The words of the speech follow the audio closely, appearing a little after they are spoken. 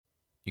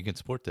You can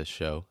support this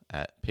show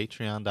at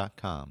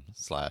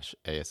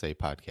patreon.com/ASA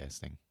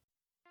podcasting.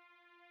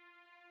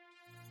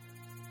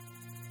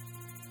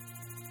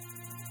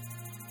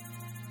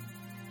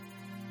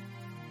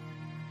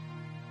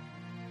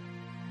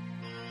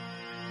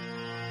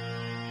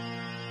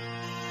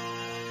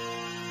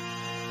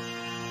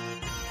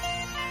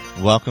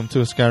 Welcome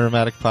to a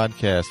Skyrimatic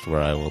podcast where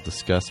I will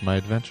discuss my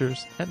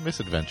adventures and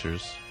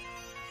misadventures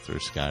through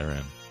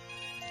Skyrim.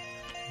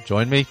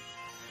 Join me.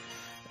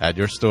 Add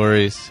your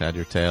stories, add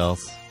your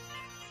tales.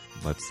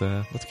 Let's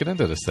get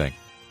into this thing.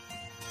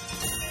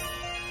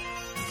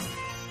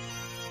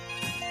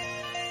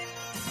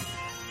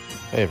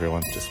 Hey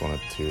everyone, just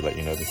wanted to let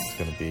you know this is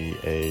going to be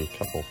a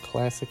couple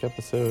classic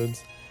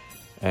episodes,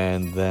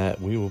 and that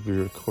we will be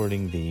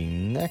recording the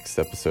next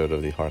episode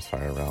of the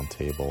Hearthfire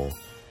Roundtable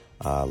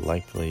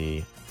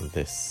likely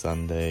this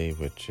Sunday,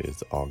 which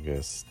is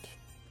August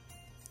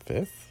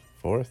 5th,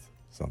 4th,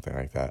 something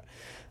like that.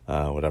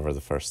 Whatever the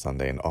first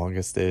Sunday in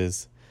August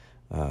is.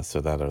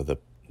 So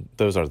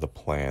those are the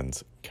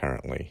plans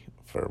currently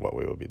for what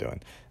we will be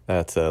doing.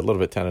 That's a little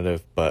bit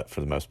tentative, but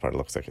for the most part, it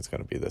looks like it's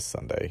going to be this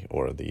Sunday,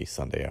 or the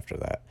Sunday after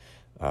that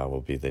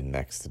will be the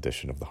next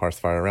edition of the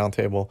Hearthfire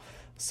Roundtable.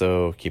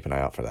 So keep an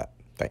eye out for that.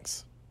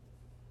 Thanks.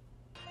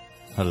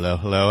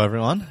 Hello,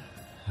 everyone.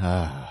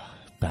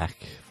 Back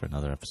for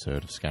another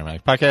episode of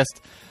Skyrimatic Podcast.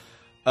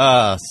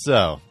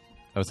 So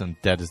I was in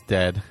Dead is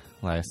Dead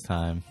last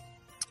time.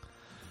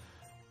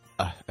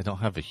 I don't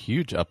have a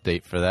huge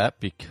update for that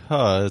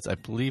because I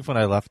believe when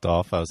I left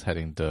off, I was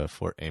heading to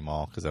Fort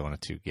Amal because I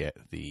wanted to get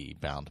the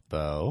bound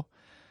bow.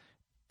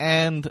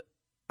 And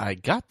I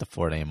got to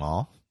Fort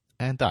Amal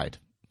and died.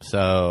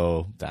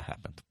 So that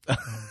happened.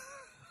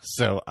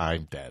 So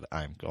I'm dead.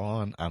 I'm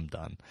gone. I'm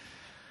done.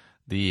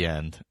 The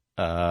end.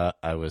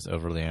 I was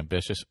overly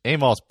ambitious.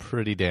 Amal's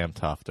pretty damn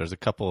tough. There's a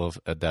couple of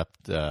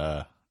adept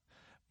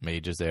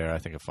mages there. I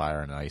think a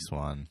fire and ice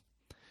one.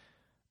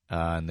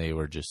 And they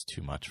were just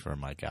too much for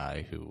my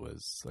guy, who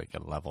was like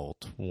a level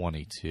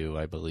 22,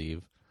 I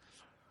believe.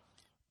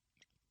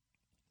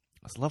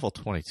 I was level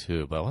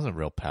 22, but I wasn't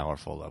real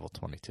powerful level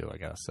 22, I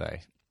gotta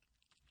say.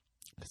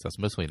 Because I was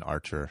mostly an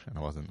archer, and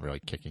I wasn't really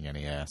kicking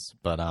any ass.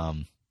 But,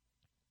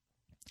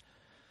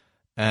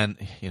 and,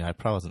 you know, I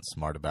probably wasn't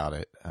smart about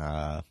it.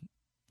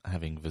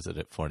 Having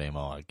visited Fort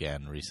Amal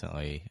again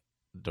recently,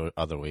 there were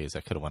other ways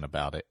I could have went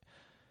about it.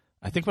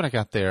 I think when I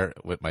got there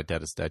with my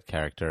Dead is Dead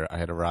character, I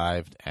had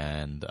arrived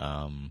and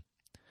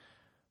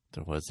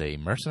there was a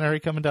mercenary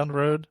coming down the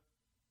road.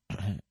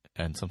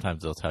 And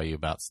sometimes they'll tell you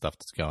about stuff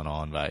that's going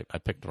on, but I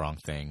picked the wrong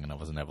thing and I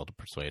wasn't able to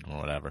persuade him or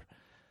whatever.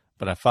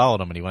 But I followed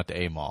him and he went to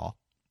Amal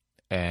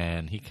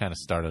and he kind of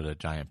started a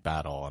giant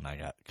battle and I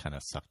got kind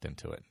of sucked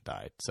into it and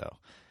died. So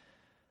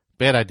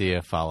bad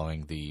idea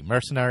following the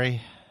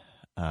mercenary.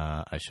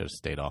 I should have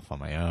stayed off on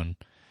my own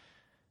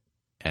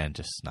and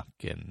just snuck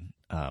in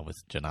with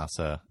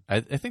Janasa.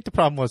 I think the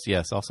problem was,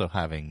 yes, also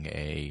having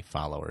a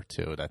follower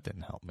too. That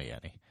didn't help me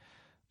any.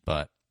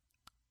 But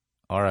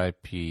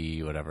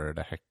R.I.P. whatever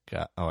the heck.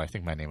 I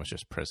think my name was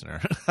just Prisoner.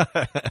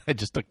 I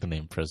just took the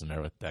name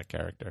Prisoner with that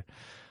character.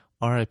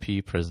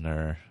 R.I.P.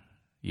 Prisoner,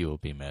 you will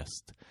be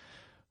missed.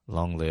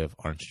 Long live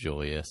Orange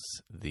Julius,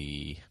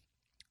 the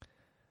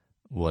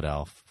wood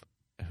elf,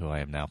 who I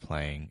am now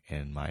playing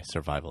in my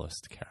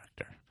survivalist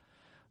character.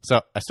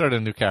 So I started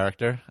a new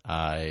character.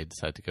 I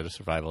decided to go to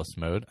survivalist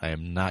mode. I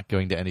am not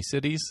going to any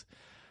cities.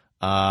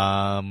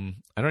 I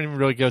don't even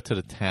really go to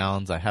the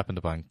towns. I happened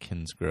upon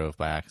Kinsgrove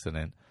by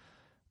accident.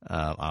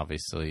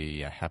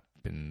 Obviously, I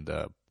didn't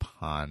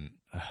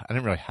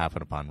really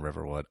happen upon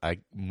Riverwood.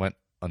 I went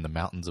on the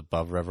mountains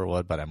above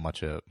Riverwood, but I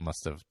must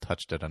have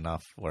touched it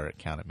enough where it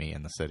counted me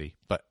in the city.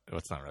 But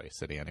it's not really a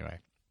city anyway.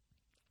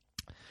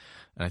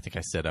 And I think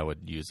I said I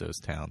would use those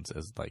towns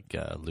as like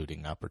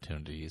looting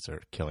opportunities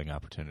or killing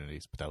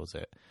opportunities, but that was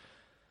it.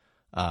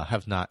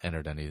 Have not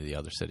entered any of the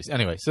other cities.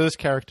 Anyway, so this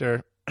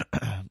character,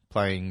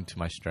 playing to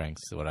my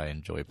strengths, what I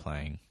enjoy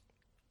playing,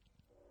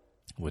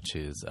 which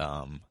is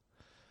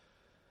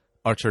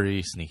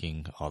archery,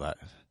 sneaking, all that.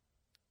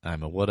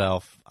 I'm a wood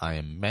elf. I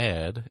am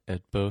mad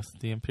at both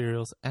the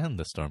Imperials and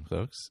the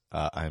Stormcloaks.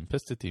 I am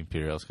pissed at the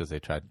Imperials because they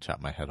tried to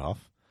chop my head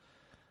off.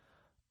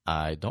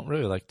 I don't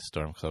really like the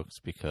Stormcloaks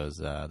because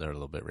they're a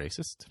little bit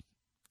racist,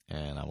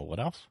 and I'm a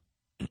wood elf,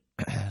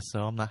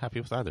 so I'm not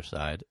happy with either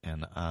side.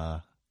 And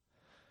I'm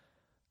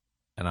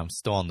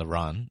still on the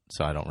run,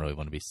 so I don't really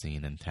want to be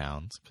seen in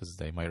towns because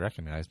they might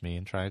recognize me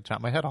and try to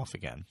chop my head off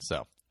again.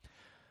 So,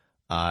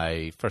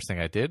 first thing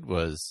I did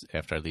was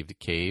after I leave the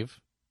cave,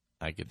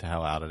 I get the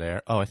hell out of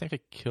there. Oh, I think I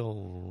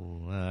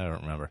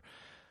don't remember.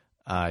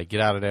 I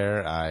get out of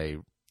there. I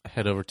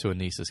head over to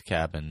Anissa's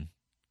cabin.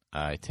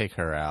 I take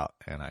her out,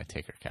 and I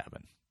take her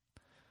cabin.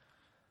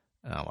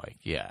 And I'm like,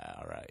 yeah,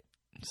 all right.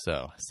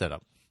 So I set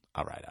up,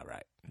 all right.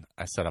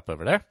 I set up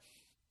over there,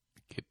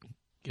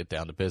 get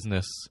down to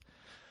business.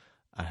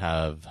 I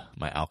have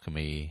my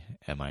alchemy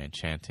and my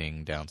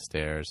enchanting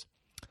downstairs.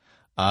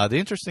 The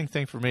interesting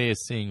thing for me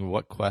is seeing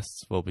what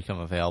quests will become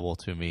available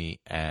to me,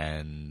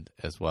 and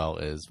as well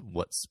as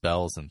what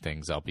spells and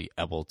things I'll be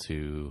able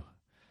to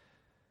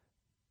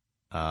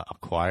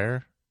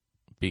acquire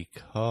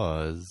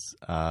because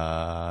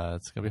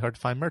it's going to be hard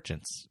to find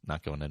merchants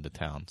not going into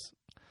towns.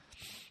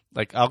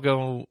 Like,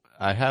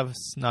 I have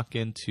snuck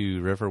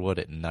into Riverwood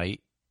at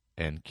night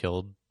and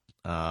killed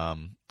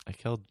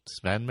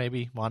Sven,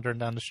 maybe, wandering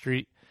down the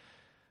street,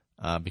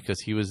 because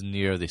he was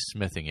near the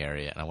smithing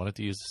area, and I wanted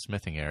to use the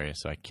smithing area,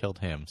 so I killed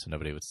him so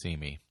nobody would see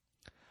me.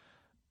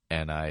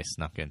 And I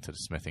snuck into the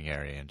smithing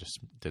area and just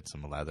did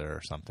some leather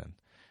or something,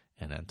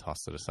 and then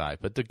tossed it aside.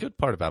 But the good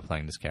part about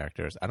playing this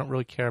character is I don't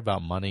really care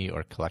about money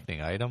or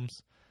collecting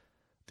items.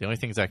 The only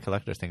things I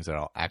collect are things that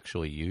I'll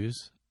actually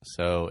use.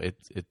 So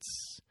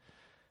it's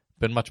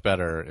been much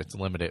better. It's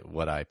limited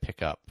what I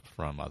pick up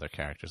from other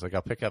characters. Like,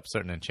 I'll pick up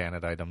certain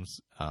enchanted items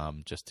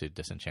just to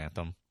disenchant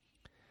them.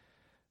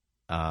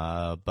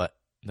 But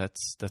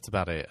that's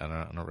about it. I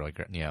don't really,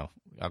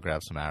 I'll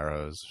grab some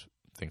arrows,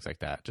 things like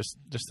that. Just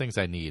things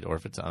I need, or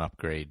if it's an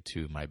upgrade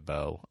to my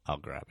bow, I'll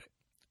grab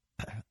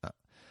it.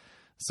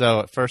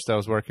 So at first I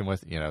was working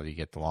with, you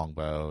get the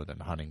longbow, then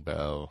the hunting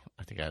bow.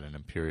 I think I had an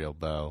imperial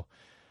bow.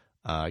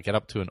 I got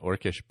up to an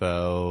orcish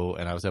bow,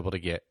 and I was able to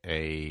get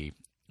I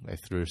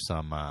threw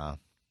some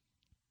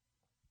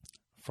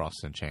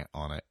frost enchant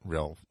on it,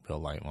 real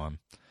light one.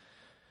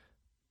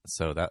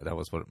 So that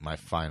was what my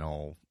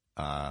final,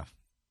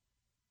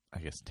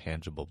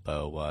 tangible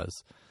bow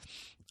was.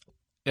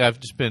 Yeah, I've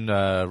just been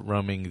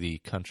roaming the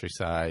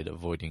countryside,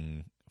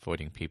 avoiding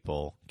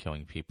people,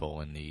 killing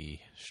people in the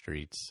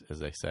streets, as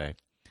they say.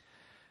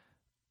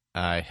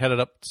 I headed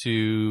up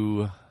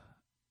to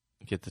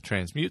get the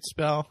transmute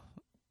spell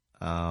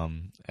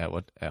at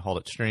Hold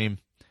It Stream.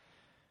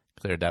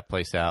 Cleared that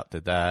place out,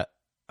 did that.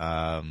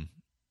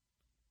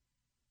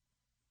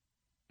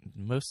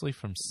 Mostly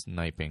from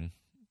sniping.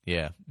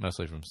 Yeah,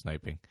 mostly from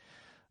sniping.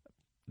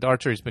 The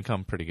archery's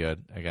become pretty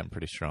good. I gotten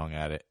pretty strong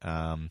at it.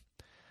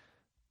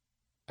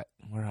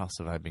 Where else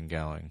have I been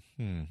going?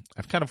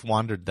 I've kind of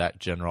wandered that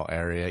general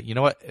area. You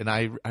know what? And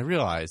I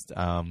realized,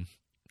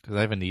 because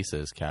I have a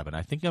niece's cabin,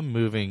 I think I'm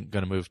going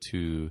to move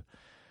to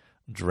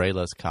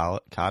Drela's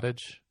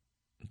cottage,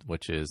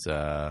 which is,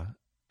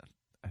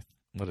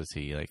 what is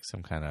he, like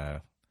some kind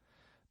of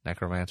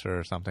necromancer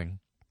or something?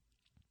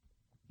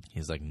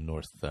 He's like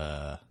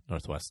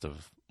northwest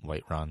of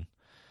Whiterun,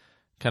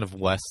 kind of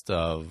west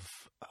of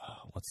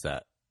what's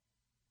that?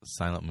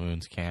 Silent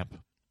Moon's camp.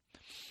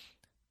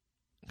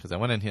 Because I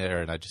went in here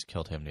and I just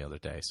killed him the other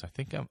day, so I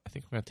think I'm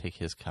going to take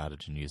his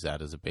cottage and use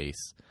that as a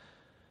base,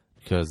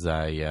 because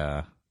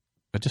I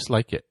just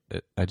like it.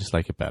 I just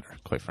like it better,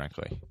 quite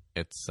frankly.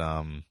 It's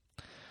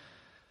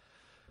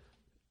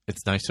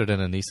nicer than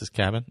Anissa's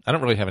cabin. I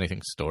don't really have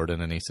anything stored in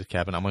Anissa's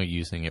cabin. I'm only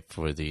using it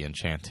for the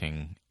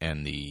enchanting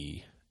and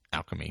the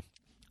alchemy.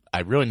 I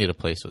really need a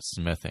place with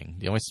smithing.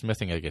 The only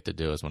smithing I get to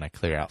do is when I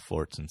clear out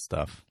forts and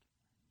stuff.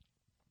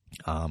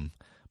 But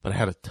I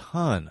had a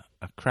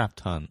crap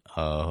ton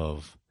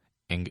of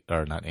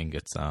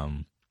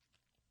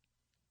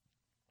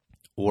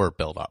ore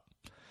build up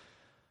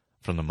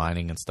from the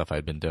mining and stuff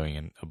I'd been doing,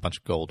 and a bunch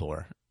of gold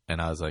ore.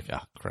 And I was like,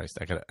 oh Christ,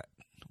 I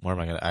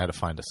had to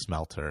find a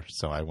smelter.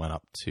 So I went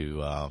up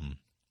to, I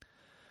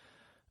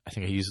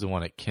think I used the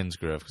one at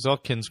Kinsgrove, because all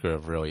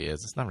Kinsgrove really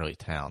is, it's not really a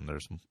town.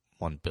 There's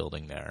one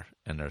building there,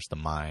 and there's the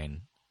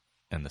mine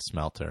and the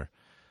smelter.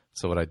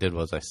 So what I did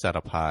was I set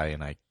up high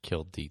and I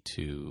killed the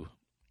 2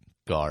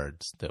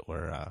 guards that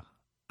were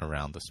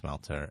around the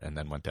smelter, and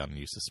then went down and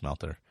used the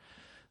smelter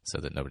so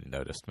that nobody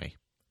noticed me.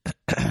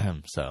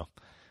 So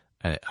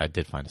I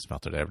did find a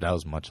smelter there, but that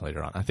was much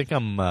later on. I think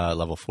I'm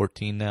level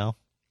 14 now.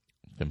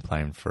 Been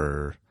playing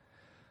put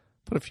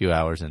a few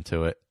hours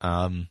into it.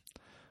 I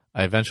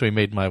eventually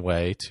made my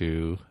way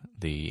to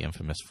the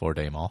infamous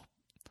 4-day mall.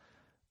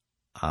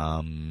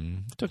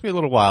 It took me a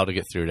little while to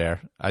get through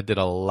there. I did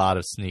a lot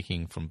of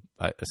sneaking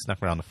I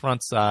snuck around the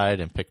front side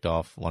and picked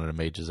off one of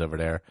the mages over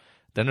there.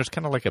 Then there's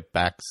kind of like a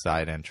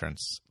backside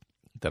entrance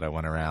that I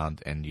went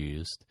around and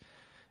used,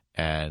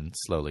 and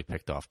slowly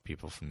picked off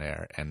people from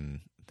there.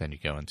 And then you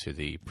go into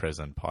the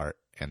prison part,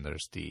 and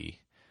there's the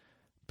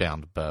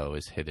bound bow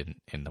is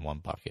hidden in the one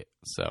bucket.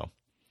 So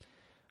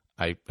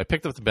I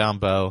picked up the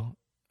bound bow,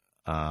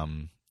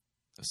 and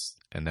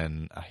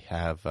then I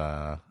have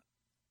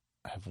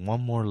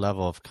one more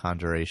level of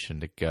conjuration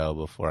to go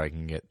before I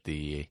can get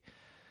the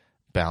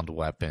bound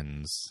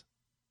weapons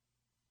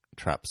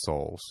trap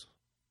souls,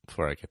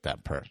 before I get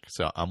that perk.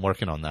 So I'm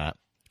working on that.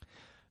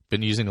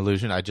 Been using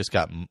illusion. I just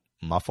got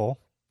muffle.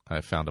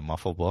 I found a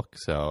muffle book,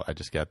 so I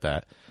just got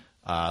that.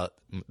 The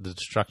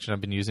destruction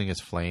I've been using is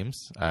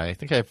flames. I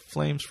think I have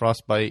flames,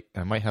 frostbite.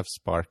 I might have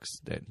sparks.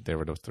 They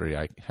were the 3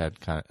 I had.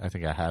 I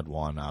think I had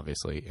one,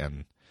 obviously,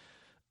 and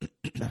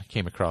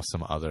came across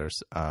some others.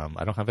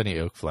 I don't have any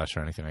oak flesh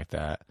or anything like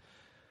that.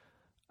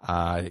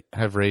 I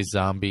have raised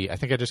zombie. I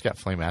think I just got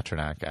flame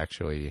Atronac.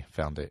 Actually,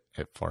 found it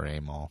at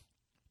 4A Mall.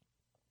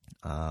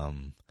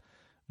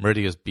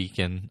 Meridia's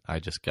beacon I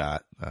just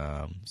got,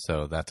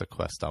 so that's a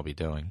quest I'll be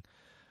doing.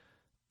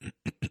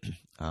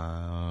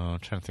 I'm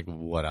trying to think of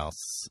what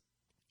else.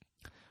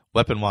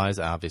 Weapon-wise,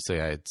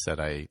 obviously, I had said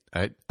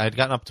I'd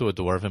gotten up to a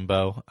dwarven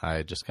bow. I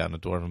had just gotten a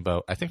dwarven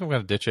bow. I think I'm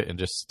going to ditch it and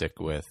just stick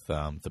with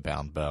the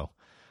bound bow.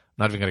 I'm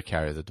not even going to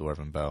carry the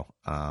dwarven bow.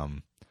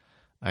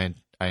 I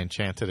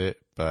enchanted it,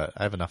 but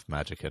I have enough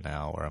magicka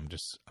now where I'm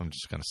just going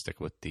to stick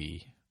with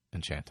the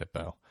enchanted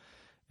bow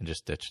and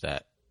just ditch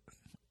that.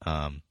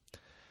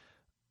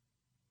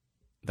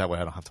 That way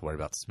I don't have to worry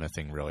about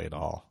smithing really at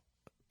all.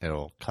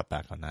 It'll cut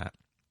back on that.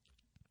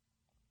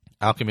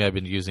 Alchemy, I've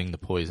been using the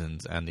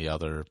poisons and the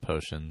other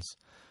potions.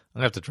 I'm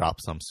going to have to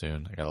drop some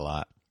soon. I got a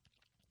lot.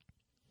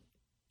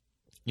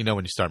 You know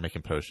when you start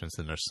making potions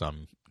and there's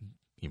some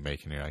you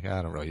make and you're like,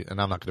 I don't really... And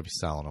I'm not going to be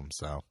selling them,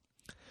 so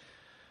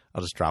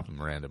I'll just drop them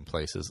in random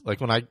places.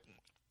 Like when I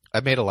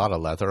made a lot of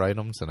leather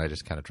items and I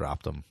just kind of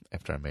dropped them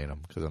after I made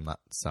them because I'm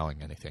not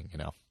selling anything, you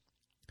know.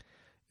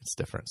 It's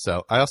different.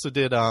 So I also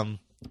did...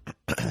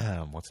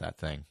 what's that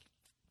thing?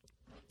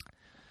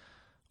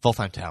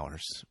 Voltheim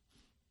Towers.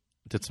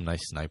 Did some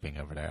nice sniping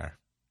over there.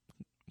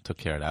 Took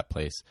care of that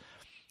place.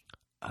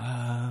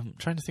 I'm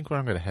trying to think where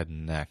I'm going to head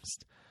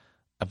next.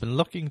 I've been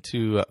looking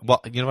to...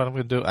 well, you know what I'm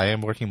going to do? I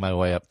am working my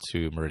way up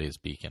to Meridia's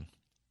Beacon.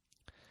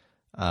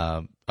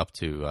 Up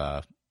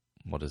to...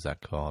 what is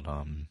that called?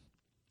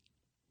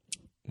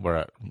 We're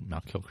at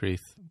Mount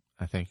Kilcreath,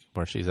 I think,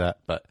 where she's at.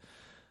 But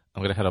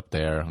I'm going to head up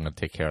there. I'm going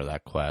to take care of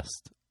that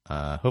quest.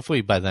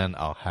 Hopefully by then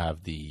I'll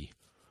have the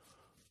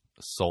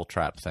soul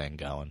trap thing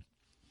going.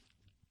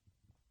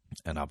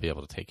 And I'll be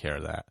able to take care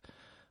of that.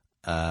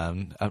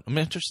 I'm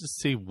interested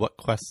to see what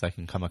quests I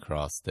can come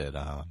across that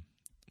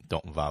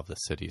don't involve the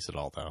cities at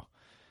all, though.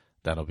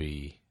 That'll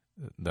be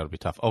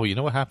tough. Oh, you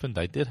know what happened?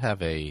 I did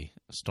have a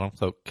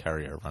Stormcloak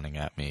carrier running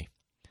at me.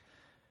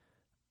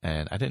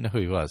 And I didn't know who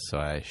he was, so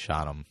I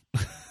shot him.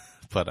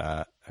 But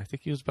I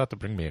think he was about to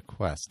bring me a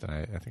quest, and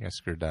I think I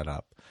screwed that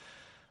up.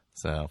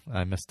 So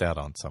I missed out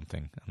on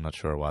something. I'm not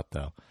sure what,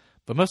 though.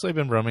 But mostly I've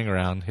been roaming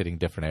around, hitting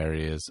different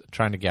areas,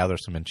 trying to gather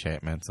some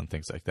enchantments and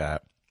things like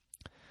that.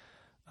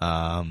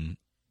 I'm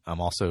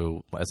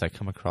also, as I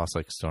come across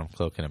like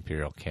Stormcloak and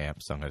Imperial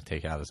camps, I'm going to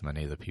take out as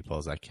many of the people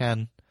as I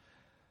can.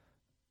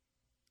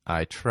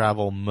 I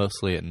travel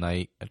mostly at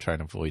night. I try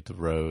to avoid the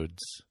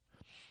roads.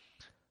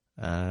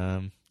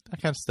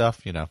 That kind of stuff,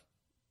 you know.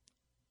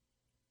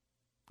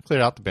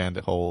 Clear out the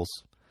bandit holes.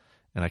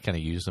 And I kind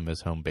of use them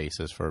as home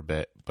bases for a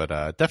bit. But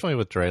definitely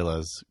with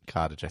Drela's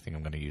cottage, I think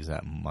I'm going to use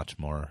that much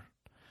more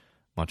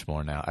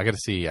now. I got to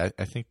see. I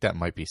think that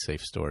might be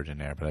safe storage in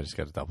there, but I just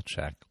got to double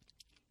check.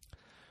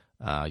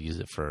 Use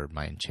it for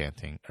my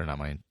enchanting, or not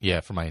my,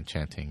 for my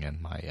enchanting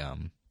and my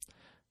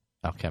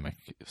alchemic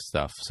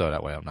stuff. So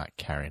that way I'm not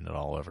carrying it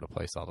all over the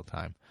place all the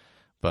time.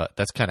 But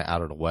that's kind of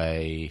out of the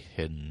way,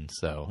 hidden.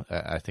 So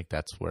I think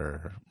that's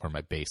where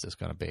my base is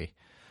going to be.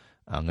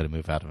 I'm going to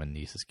move out of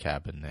Anis's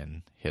cabin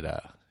and hit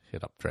up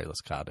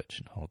Drela's cottage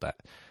and hold that.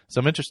 So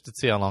I'm interested to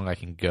see how long I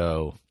can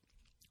go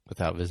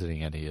without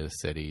visiting any of the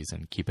cities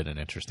and keep it an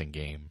interesting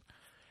game.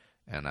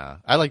 And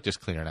I like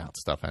just clearing out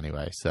stuff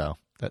anyway, so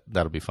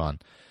that'll be fun.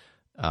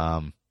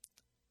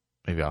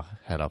 Maybe I'll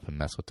head up and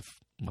mess with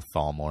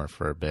Thalmor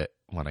for a bit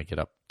when I get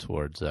up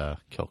towards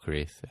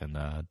Kilcreath and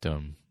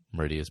doing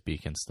Meridia's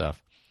Beacon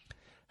stuff.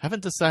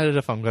 Haven't decided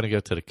if I'm going to go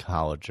to the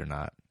college or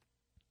not.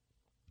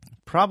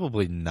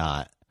 Probably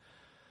not.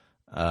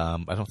 I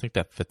don't think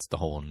that fits the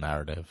whole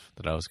narrative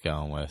that I was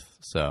going with.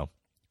 So,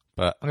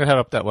 but I'm going to head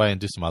up that way and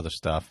do some other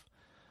stuff.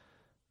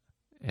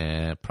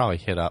 And probably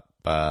hit up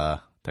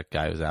that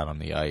guy who's out on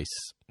the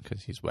ice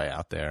because he's way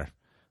out there.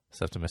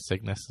 Septimus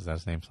Cygnus, is that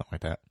his name? Something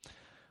like that.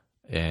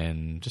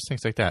 And just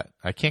things like that.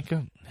 I can't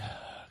go.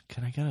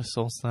 Can I go to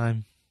Solstheim?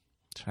 I'm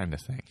trying to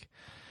think.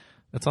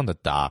 It's on the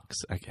docks.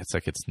 I guess I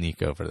could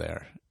sneak over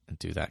there and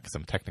do that because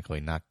I'm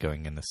technically not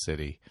going in the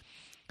city.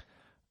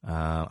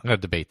 I'm going to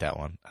debate that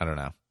one. I don't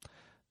know.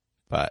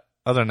 But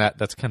other than that,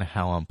 that's kind of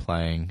how I'm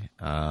playing.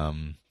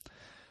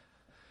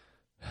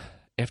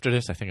 After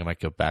this, I think I might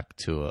go back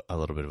to a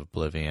little bit of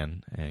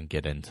Oblivion and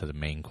get into the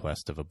main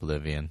quest of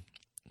Oblivion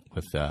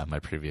with my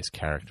previous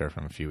character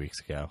from a few weeks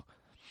ago.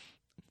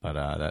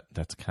 But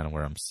that's kind of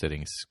where I'm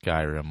sitting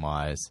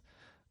Skyrim-wise.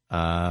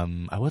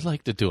 I would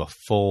like to do a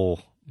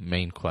full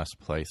main quest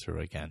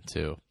playthrough again,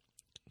 too,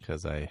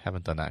 because I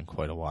haven't done that in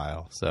quite a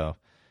while. So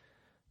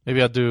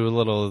maybe I'll do a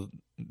little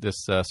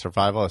this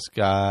survivalist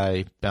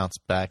guy, bounce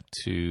back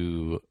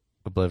to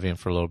Oblivion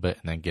for a little bit,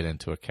 and then get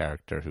into a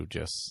character who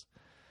just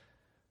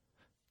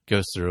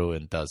goes through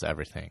and does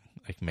everything,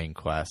 like main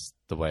quest,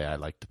 the way I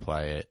like to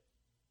play it,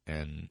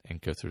 and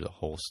go through the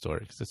whole story.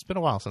 Because it's been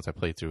a while since I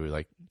played through,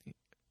 like,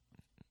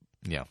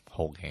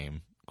 whole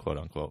game, quote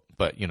unquote.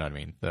 But you know what I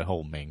mean, the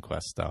whole main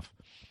quest stuff,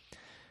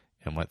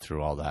 and went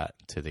through all that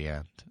to the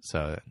end.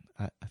 So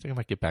I think I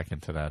might get back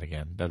into that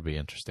again. That'd be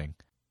interesting.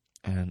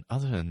 And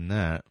other than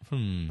that,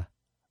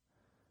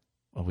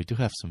 well, we do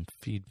have some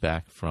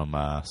feedback from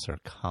Sir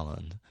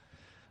Colin.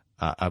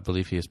 I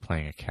believe he is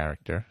playing a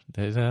character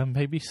that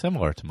may be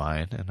similar to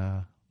mine,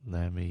 and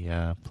let me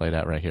play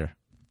that right here.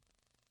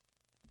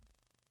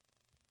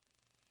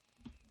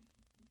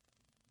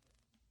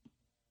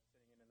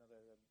 Sending in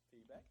another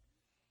feedback.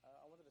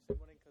 I wanted to send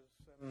one in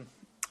because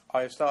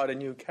I started a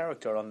new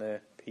character on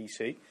the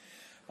PC.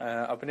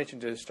 I've been itching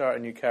to start a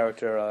new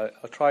character.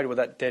 I tried with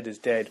that Dead is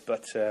Dead,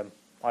 but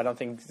I don't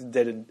think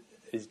Dead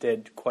is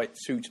Dead quite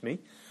suits me.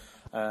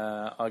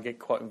 I get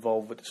quite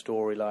involved with the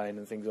storyline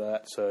and things like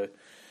that, so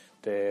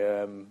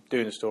they're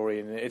doing the story,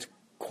 and it's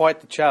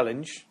quite the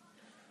challenge,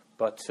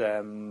 but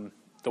the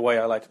way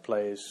I like to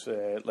play is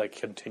like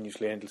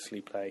continuously,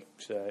 endlessly play.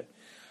 So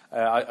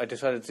I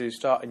decided to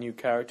start a new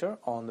character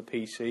on the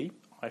PC.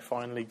 I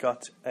finally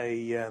got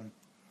a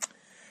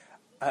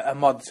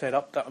mod set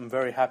up that I'm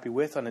very happy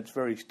with, and it's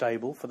very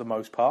stable for the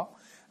most part.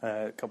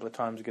 A couple of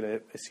times I get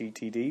a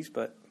CTDs,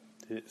 but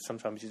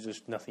sometimes there's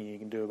just nothing you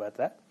can do about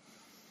that.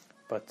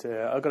 But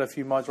I've got a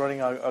few mods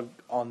running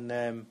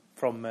on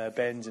from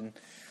Ben's and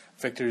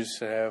Victor's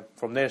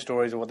from their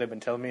stories and what they've been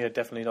telling me. I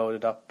definitely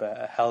loaded up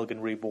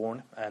Helgen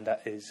Reborn, and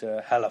that is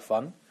hella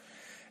fun.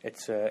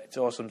 It's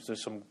awesome.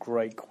 There's some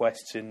great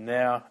quests in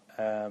there.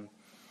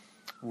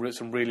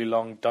 Some really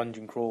long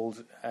dungeon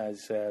crawls,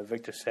 as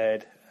Victor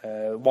said.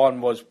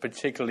 One was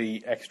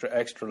particularly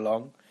extra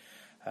long.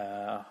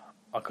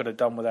 I could have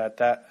done without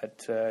that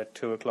at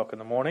 2 o'clock in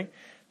the morning,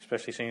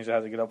 especially seeing as I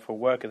had to get up for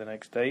work the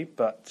next day.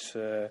 But,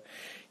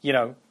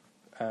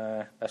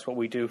 that's what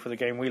we do for the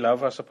game we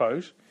love, I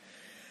suppose.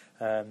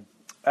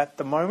 At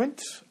the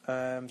moment,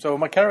 so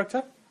my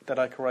character that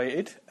I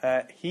created,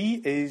 he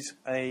is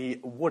a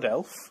wood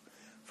elf.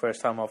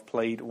 First time I've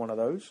played one of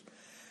those.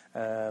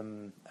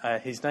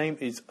 His name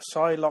is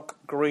Psylocke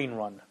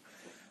Greenrun.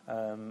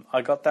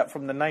 I got that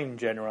from the name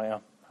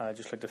generator. I'd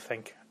just like to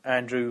thank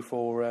Andrew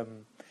for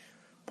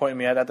pointing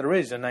me out that there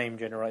is a name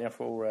generator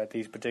for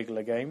these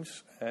particular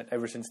games.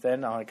 Ever since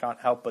then, I can't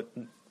help but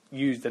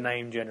use the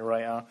name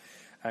generator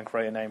and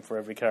create a name for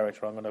every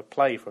character I'm going to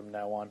play from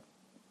now on.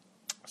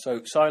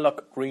 So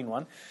Psylocke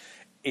Greenrun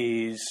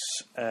is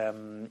a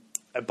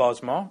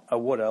Bosmer, a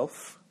wood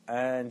elf,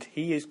 and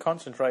he is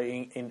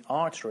concentrating in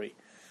archery.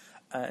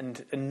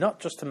 And not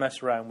just to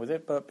mess around with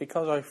it, but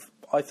because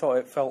I thought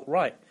it felt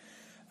right.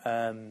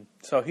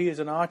 So he is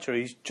an archer.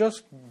 He's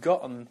just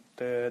gotten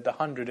the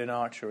 100 in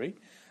archery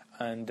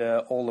and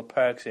all the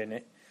perks in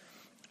it.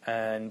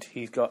 And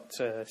he's got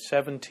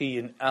 70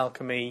 in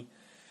alchemy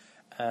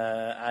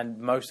and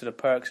most of the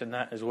perks in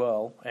that as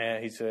well.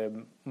 He's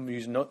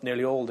using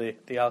nearly all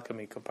the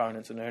alchemy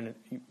components and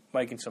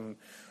making some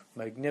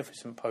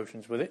magnificent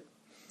potions with it.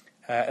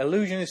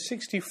 Illusion is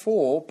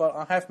 64, but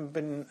I haven't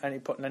been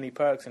putting any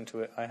perks into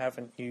it. I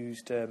haven't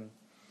used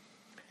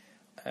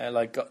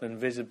like gotten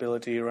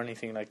invisibility or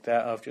anything like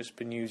that. I've just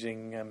been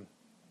using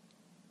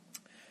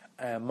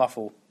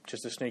muffle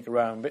just to sneak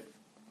around a bit,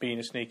 being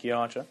a sneaky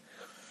archer.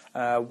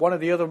 One of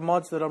the other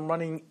mods that I'm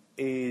running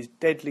is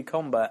Deadly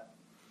Combat,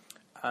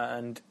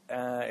 and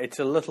it's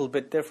a little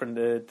bit different.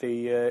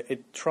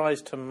 It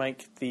tries to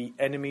make the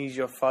enemies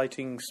you're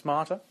fighting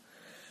smarter.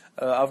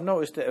 I've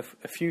noticed it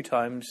a few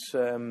times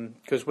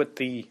because with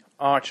the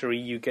archery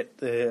you get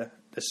the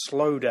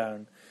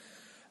slowdown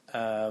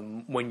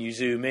when you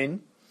zoom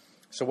in.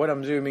 So when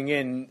I'm zooming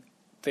in,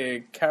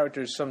 the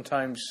characters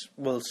sometimes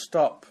will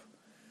stop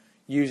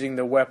using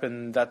the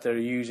weapon that they're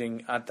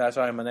using at that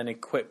time and then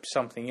equip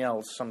something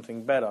else,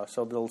 something better.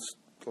 So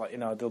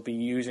they'll be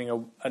using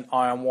an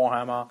Iron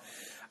Warhammer,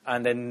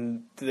 and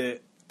then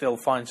they'll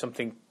find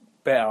something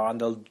better, and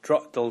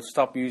they'll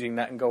stop using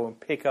that and go and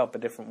pick up a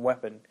different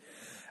weapon.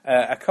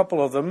 A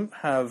couple of them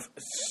have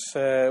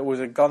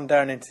gone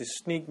down into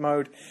sneak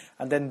mode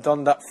and then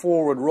done that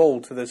forward roll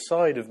to the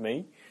side of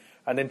me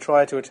and then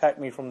try to attack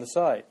me from the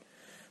side.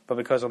 But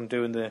because I'm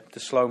doing the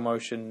slow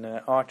motion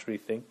archery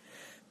thing,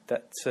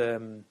 that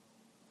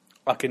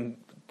I can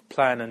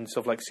plan and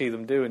stuff like see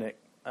them doing it.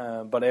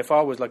 But if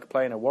I was like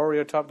playing a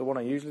warrior type, the one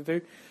I usually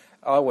do,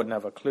 I wouldn't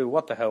have a clue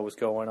what the hell was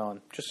going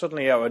on. Just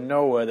suddenly out of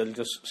nowhere, they'll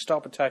just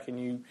stop attacking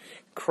you,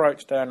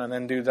 crouch down, and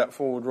then do that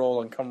forward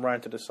roll and come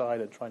round to the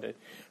side and try to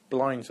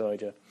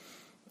blindside you,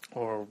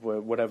 or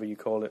whatever you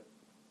call it.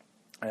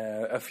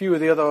 A few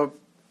of the other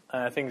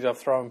things I've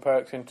thrown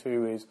perks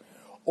into is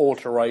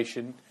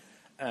alteration,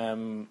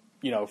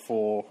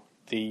 for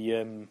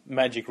the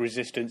magic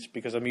resistance,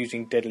 because I'm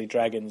using deadly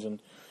dragons,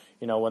 and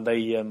when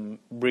they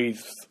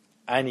breathe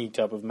any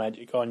type of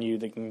magic on you,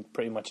 they can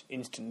pretty much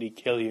instantly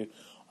kill you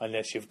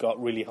unless you've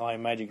got really high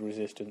magic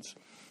resistance.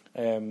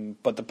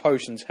 But the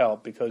potions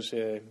help because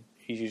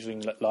he's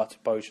using lots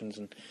of potions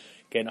and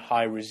getting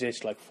high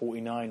resist, like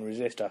 49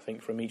 resist, I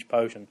think, from each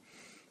potion.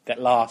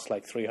 That lasts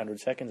like 300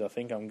 seconds, I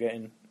think. I'm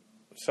getting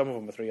some of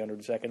them are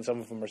 300 seconds, some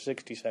of them are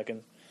 60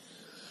 seconds.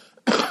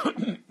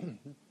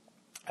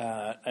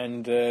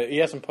 And he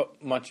hasn't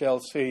put much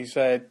else. He's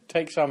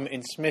take some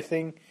in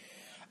smithing,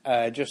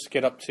 just to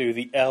get up to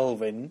the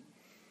Elven.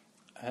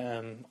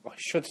 I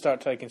should start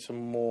taking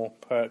some more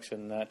perks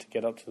in that to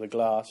get up to the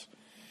glass.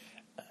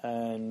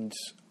 And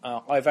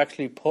I've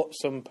actually put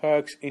some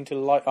perks into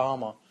light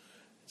armor.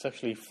 It's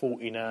actually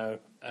 40 now,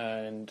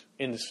 and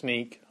in the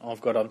sneak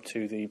I've got up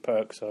to the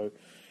perk, so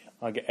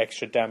I get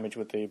extra damage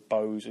with the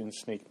bows in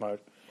sneak mode.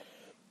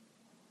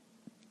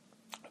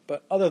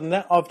 But other than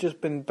that, I've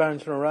just been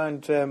bouncing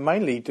around,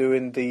 mainly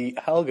doing the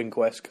Helgen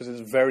quest, because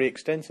it's very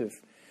extensive.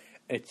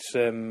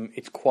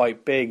 it's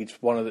quite big. It's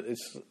one of the,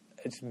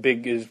 it's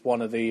big as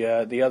one of the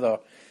other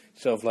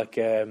sort of like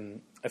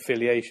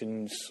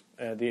affiliations,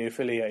 the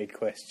affiliated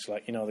quests,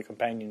 like the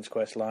Companions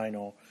quest line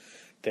or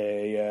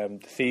the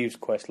Thieves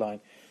quest line.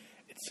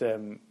 It's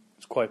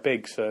quite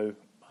big. So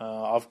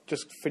I've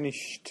just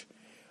finished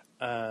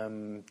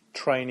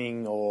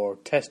training or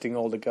testing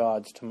all the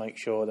guards to make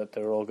sure that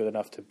they're all good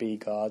enough to be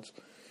guards,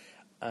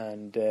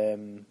 and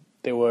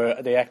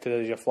they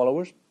acted as your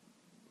followers,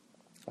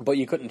 but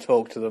you couldn't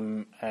talk to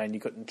them and you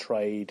couldn't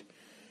trade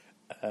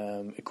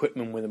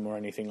equipment with them or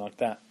anything like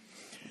that.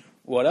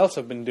 What else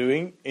I've been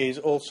doing is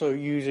also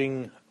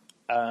using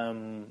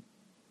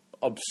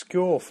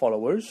obscure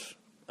followers,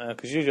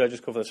 because usually I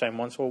just cover the same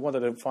ones, so I wanted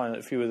to find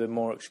a few of the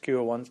more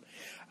obscure ones.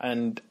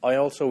 And I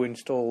also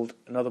installed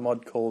another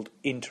mod called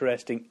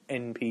Interesting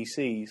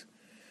NPCs.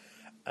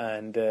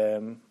 And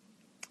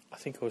I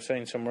think I was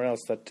saying somewhere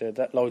else that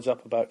that loads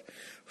up about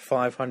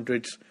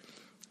 500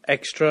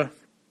 extra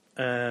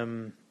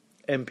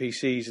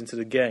NPCs into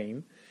the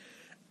game.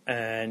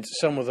 And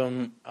some of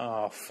them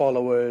are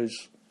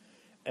followers,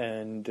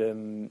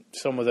 and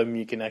some of them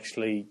you can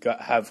actually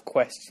have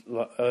quests.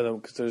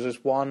 Because there's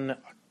this one,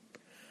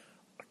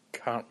 I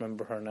can't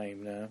remember her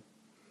name now,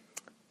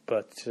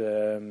 but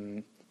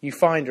you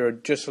find her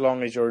just so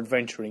long as you're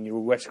adventuring. You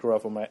rescue her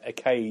from a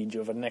cage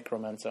of a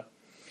necromancer,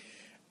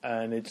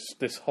 and it's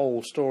this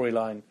whole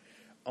storyline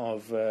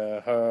of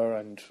her,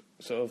 and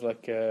sort of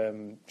like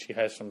she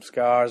has some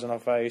scars on her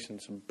face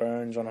and some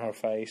burns on her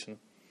face, and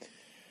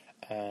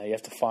you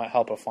have to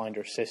help her find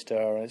her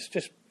sister. And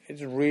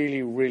it's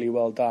really, really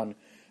well done.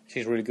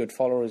 She's a really good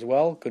follower as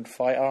well, good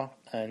fighter,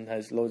 and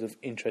has loads of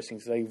interesting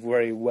things.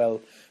 Very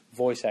well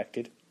voice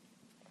acted.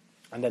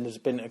 And then there's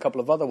been a couple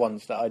of other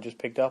ones that I just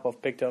picked up.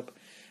 I've picked up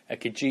a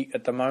Khajiit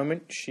at the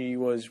moment. She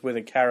was with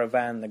a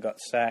caravan that got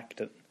sacked,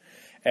 and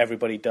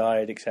everybody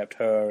died except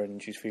her,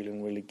 and she's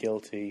feeling really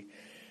guilty.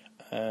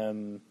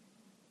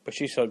 But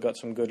she's sort of got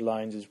some good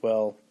lines as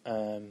well.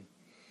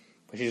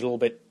 But she's a little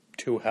bit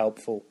too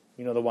helpful.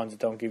 The ones that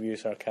don't give you a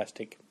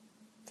sarcastic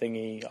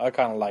thingy. I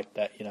kind of like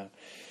that,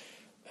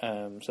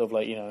 sort of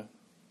like,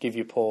 give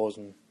you pause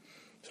and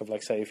sort of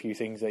like say a few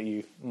things that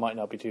you might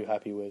not be too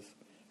happy with.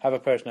 Have a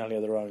personality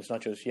of their own. It's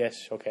not just,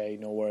 yes, okay,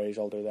 no worries,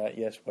 I'll do that.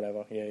 Yes,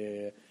 whatever,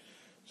 yeah.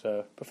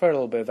 So, prefer a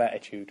little bit of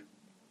attitude.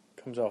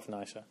 Comes off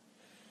nicer.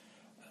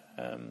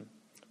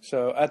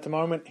 So, at the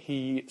moment,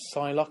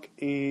 Psylocke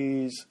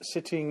is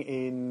sitting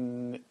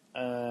in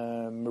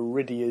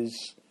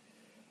Meridia's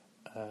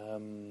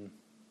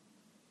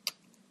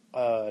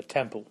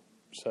temple.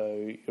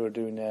 So, you're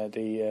doing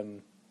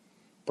the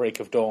Break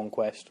of Dawn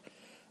quest.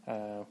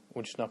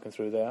 We're just knocking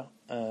through there.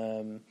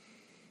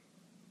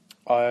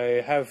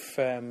 I have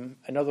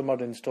another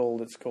mod installed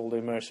that's called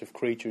Immersive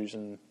Creatures,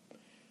 and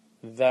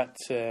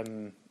that's a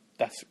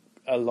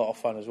lot of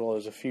fun as well.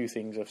 There's a few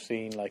things I've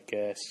seen, like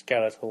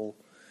skeletal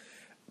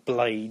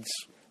blades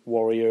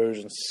warriors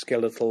and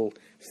skeletal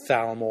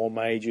Thalmor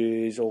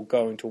mages all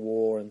going to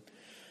war, and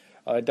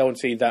I don't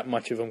see that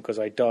much of them because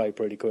I die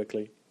pretty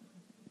quickly.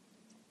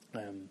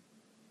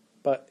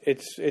 But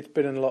it's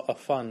been a lot of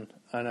fun,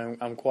 and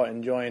I'm quite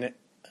enjoying it.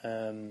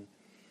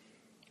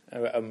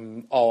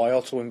 I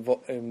also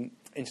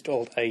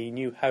installed a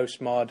new house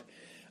mod,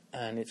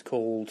 and it's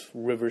called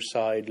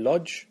Riverside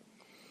Lodge.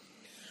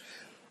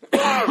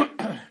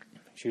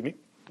 Excuse me.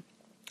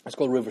 It's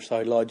called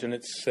Riverside Lodge, and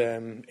it's a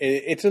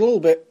little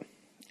bit.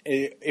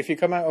 If you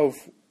come out of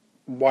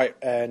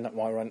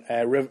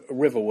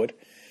Riverwood,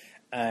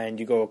 and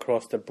you go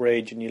across the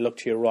bridge, and you look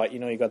to your right,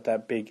 you got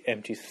that big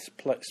empty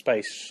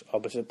space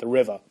opposite the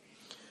river.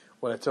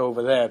 Well, it's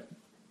over there.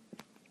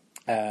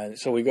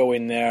 So we go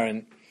in there,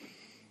 and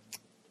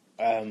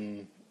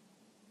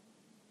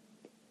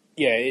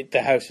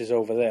the house is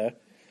over there.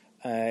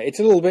 It's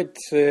a little bit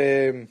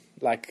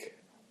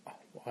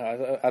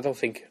I don't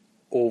think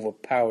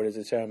overpowered is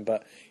the term,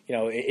 but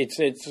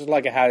it's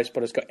like a house,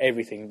 but it's got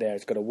everything there.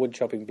 It's got a wood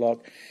chopping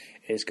block.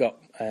 It's got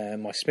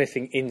my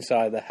smithing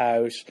inside the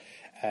house,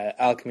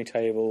 alchemy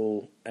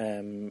table,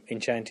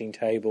 enchanting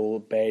table,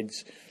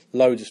 beds,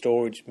 loads of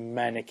storage,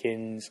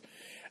 mannequins.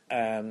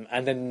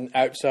 And then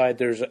outside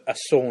there's a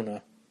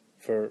sauna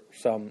for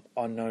some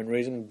unknown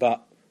reason,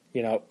 but,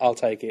 I'll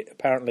take it.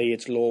 Apparently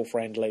it's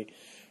law-friendly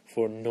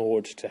for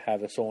Nords to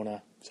have a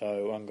sauna,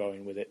 so I'm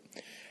going with it.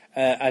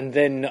 And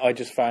then I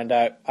just found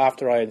out,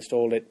 after I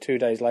installed it, 2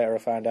 days later I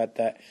found out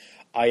that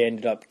I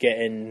ended up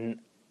getting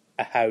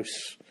a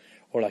house,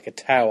 or like a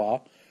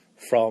tower,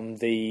 from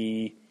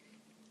the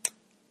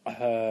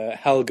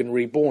Helgen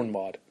Reborn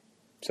mod.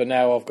 So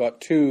now I've got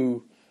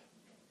two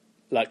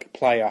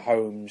player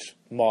homes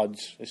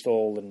mods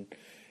installed, and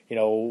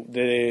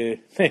the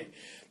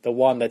the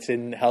one that's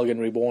in Helgen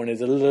Reborn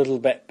is a little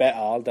bit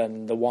better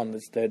than the one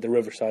that's the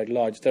Riverside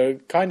Lodge. They're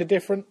kind of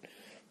different,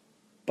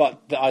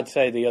 but I'd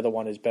say the other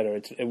one is better.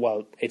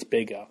 It's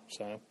bigger,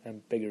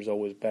 and bigger is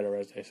always better,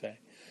 as they say.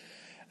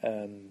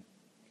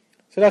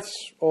 So that's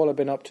all I've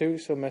been up to.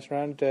 So mess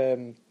around.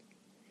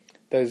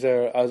 Those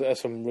are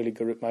some really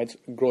good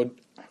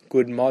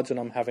mods, and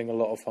I'm having a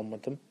lot of fun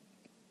with them.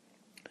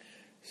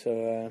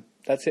 So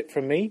that's it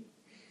from me,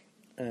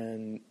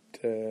 and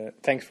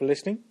thanks for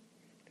listening.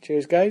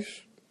 Cheers, guys.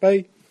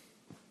 Bye.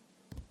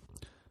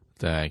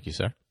 Thank you,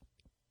 sir.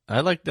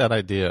 I like that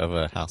idea of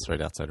a house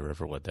right outside of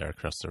Riverwood there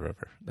across the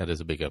river. That is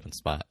a big open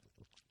spot.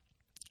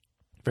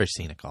 Very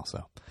scenic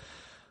also.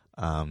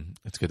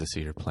 It's good to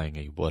see you're playing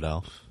a wood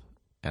elf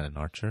and an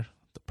archer,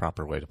 the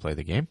proper way to play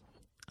the game.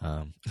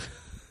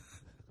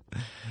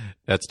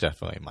 That's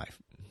definitely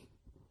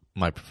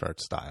my preferred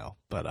style.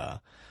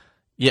 But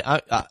yeah,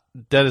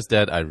 Dead is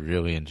Dead I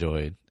really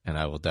enjoyed, and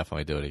I will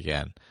definitely do it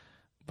again.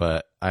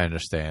 But I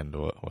understand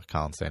what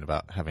Colin's saying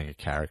about having a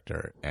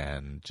character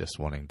and just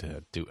wanting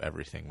to do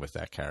everything with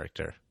that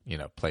character,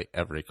 play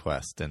every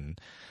quest. And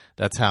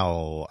that's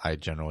how I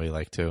generally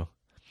like to.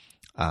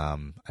 I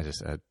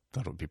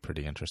thought it would be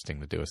pretty interesting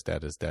to do a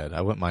Dead is Dead.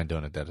 I wouldn't mind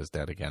doing a Dead is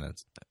Dead again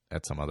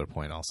at some other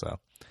point also.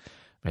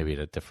 Maybe at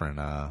a different,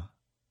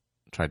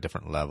 try a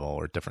different level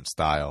or different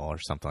style or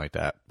something like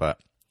that. But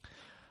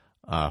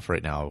for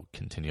right now, I'll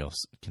continue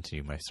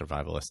my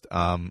survivalist.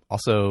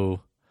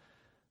 Also,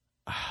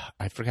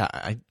 I forgot.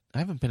 I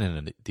haven't been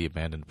in the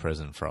abandoned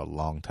prison for a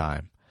long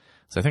time.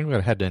 So I think I'm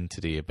going to head into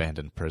the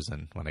abandoned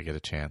prison when I get a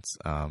chance.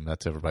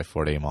 That's over by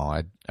Fort A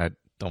Mall. I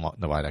don't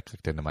know why that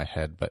clicked into my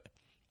head, but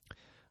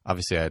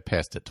obviously I had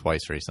passed it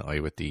twice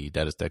recently with the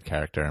Dead is Dead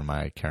character and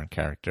my current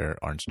character,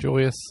 Orange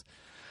Julius,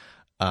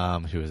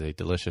 who is a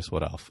delicious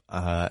wood elf.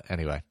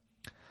 Anyway,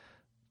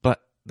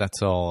 but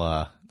that's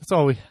all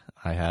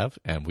I have,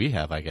 and we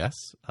have, I guess,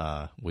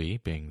 we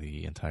being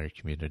the entire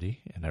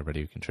community and everybody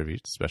who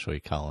contributes,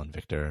 especially Colin,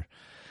 Victor,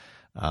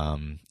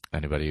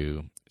 anybody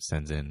who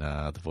sends in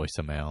the voice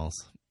emails,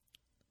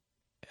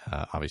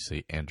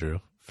 obviously Andrew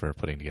for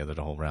putting together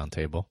the whole round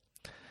table,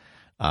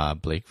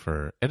 Blake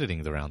for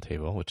editing the round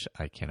table, which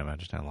I can't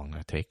imagine how long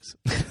that takes.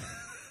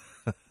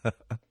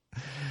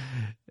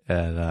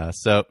 And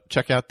so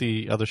check out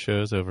the other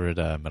shows over at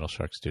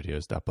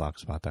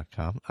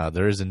metalsharkstudios.blogspot.com.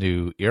 There is a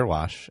new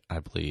Earwash, I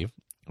believe.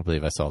 I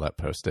believe I saw that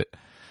posted.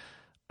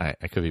 I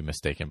could be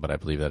mistaken, but I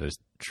believe that is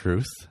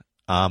truth.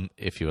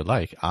 If you would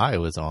like, I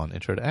was on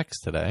Intro to X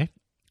today.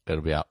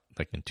 It'll be out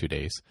like in 2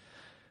 days.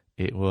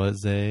 It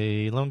was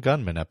a Lone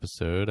Gunman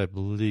episode, I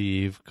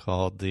believe,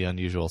 called The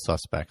Unusual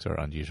Suspects or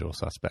Unusual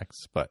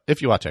Suspects. But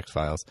if you watch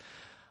X-Files,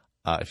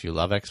 if you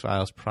love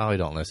X-Files, probably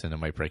don't listen. It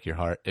might break your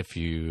heart. If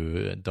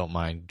you don't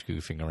mind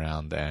goofing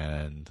around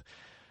and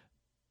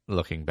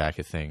looking back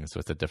at things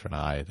with a different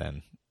eye,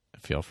 then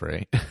feel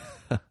free.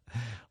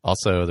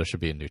 Also, there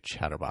should be a new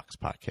Chatterbox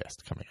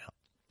podcast coming out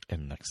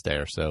in the next day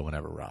or so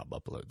whenever Rob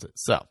uploads it.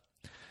 So,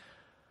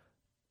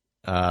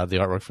 the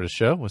artwork for the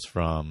show was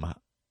from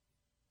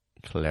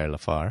Claire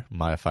Lafar,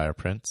 Maya Fire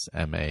Prince,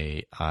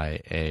 MAIAFIRE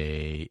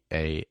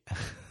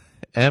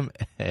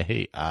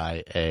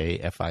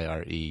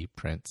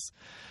Prince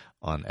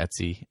on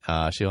Etsy.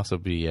 She'll also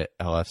be at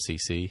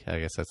LFCC. I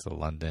guess that's the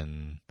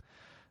London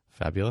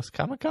Fabulous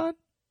Comic Con.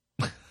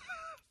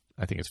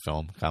 I think it's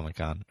Film Comic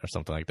Con or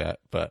something like that.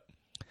 But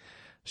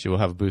she will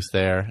have a booth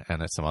there,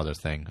 and it's some other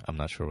thing. I'm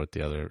not sure what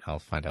I'll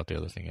find out the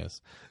other thing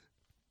is.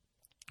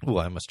 Ooh,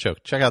 I almost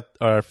choked. Check out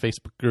our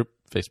Facebook group,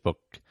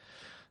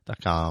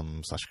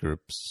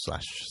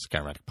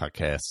 facebook.com/groups/Skyromantic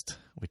Podcast.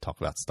 We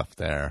talk about stuff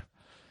there.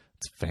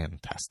 It's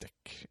fantastic.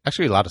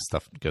 Actually, a lot of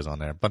stuff goes on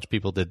there. A bunch of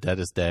people did Dead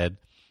is Dead.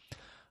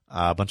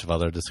 A bunch of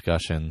other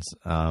discussions.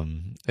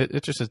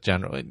 It just is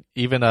general.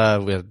 Even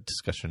we had a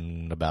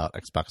discussion about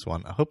Xbox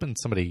One. I'm hoping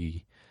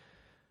somebody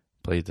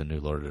played the new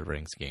Lord of the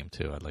Rings game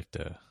too. I'd like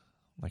to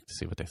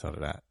see what they thought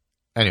of that.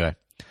 Anyway,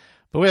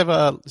 but we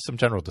have some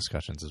general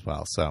discussions as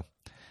well. So,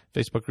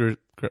 Facebook group,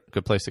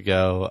 good place to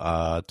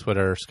go.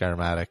 Twitter,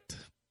 Skyromantic.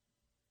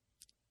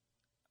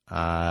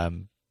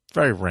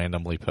 Very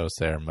randomly post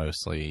there,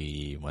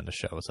 mostly when the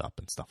show is up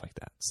and stuff like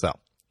that. So,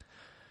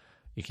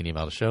 you can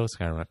email the show,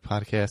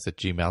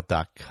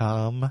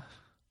 skyromanticpodcast@gmail.com.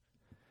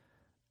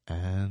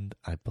 And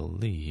I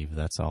believe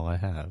that's all I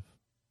have.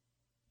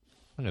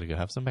 I'm going to go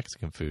have some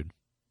Mexican food.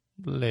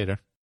 Later.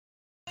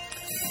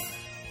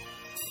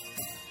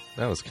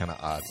 That was kind of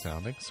odd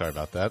sounding. Sorry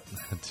about that.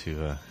 Had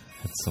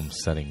some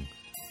setting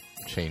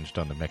changed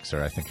on the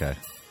mixer. I think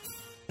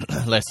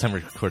last time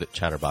we recorded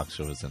Chatterbox,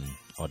 it was an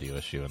audio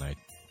issue, and I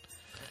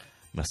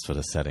messed with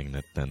a setting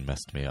that then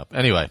messed me up.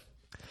 Anyway,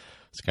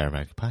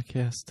 Skyromantic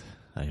Podcast.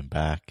 I am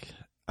back.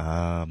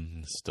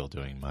 Still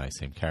doing my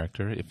same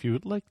character. If you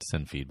would like to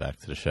send feedback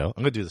to the show,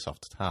 I'm going to do this off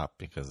the top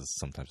because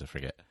sometimes I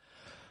forget.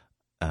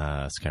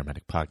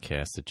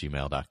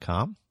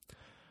 Skyromanticpodcast@gmail.com.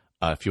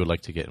 If you would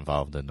like to get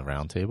involved in the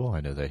roundtable, I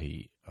know that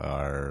you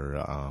are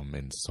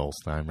in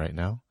Solstheim right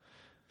now.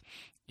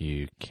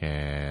 You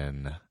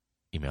can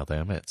email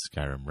them at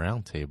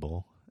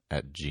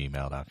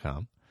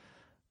skyrimroundtable@gmail.com.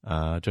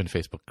 Join the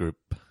Facebook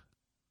group,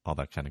 all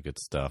that kind of good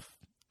stuff.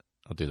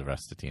 I'll do the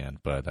rest at the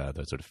end, but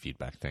those are the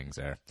feedback things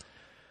there.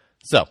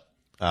 So,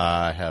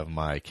 I have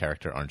my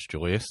character, Orange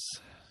Julius,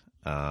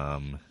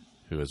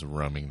 who is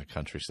roaming the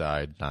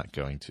countryside, not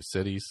going to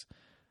cities.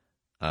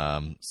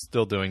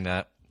 Still doing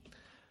that.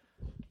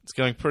 It's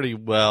going pretty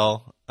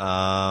well.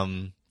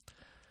 Let's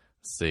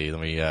see,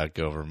 let me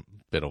go over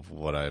bit of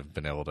what I've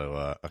been able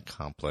to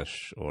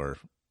accomplish or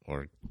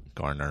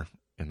garner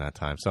in that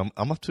time. So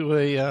I'm up to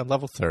a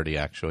level 30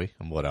 actually.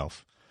 I'm Wood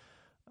Elf.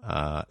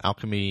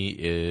 Alchemy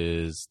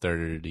is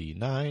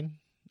 39,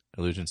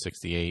 Illusion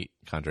 68,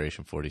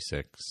 Conjuration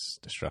 46,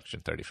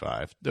 Destruction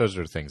 35. Those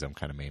are the things I'm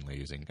kind of mainly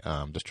using.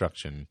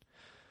 Destruction,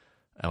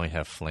 I only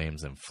have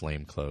Flames and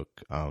Flame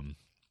Cloak. I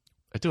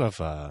do have,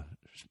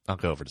 I'll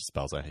go over the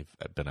spells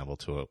I've been able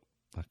to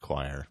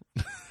acquire.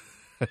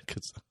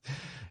 Because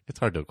it's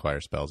hard to acquire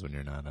spells when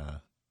you're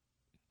not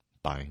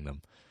buying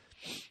them.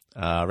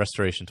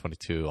 Restoration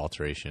 22,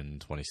 Alteration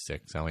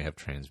 26. I only have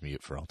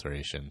Transmute for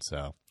Alteration,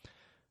 so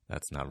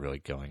that's not really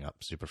going up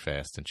super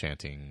fast.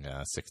 Enchanting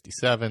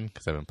 67,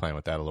 because I've been playing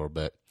with that a little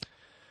bit.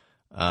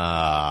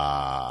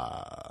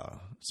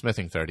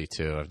 Smithing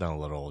 32. I've done a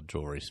little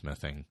jewelry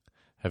smithing.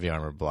 Heavy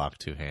armor block,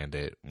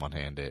 two-handed,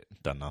 one-handed.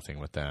 Done nothing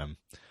with them.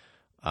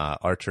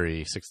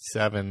 Archery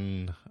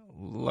 67.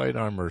 Light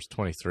armor is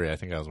 23. I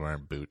think I was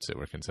wearing boots that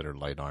were considered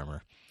light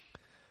armor.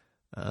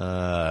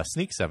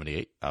 Sneak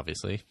 78,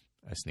 obviously.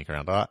 I sneak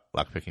around a lot.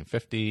 Lockpicking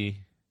 50.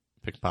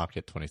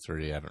 Pickpocket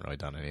 23. I haven't really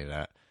done any of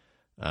that.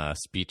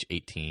 Speech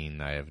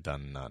 18, I have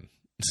done none.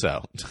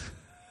 So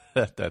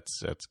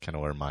that's kind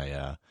of where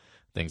my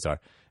things are.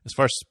 As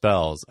far as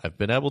spells, I've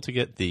been able to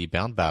get the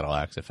Bound Battle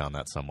Axe. I found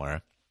that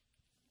somewhere.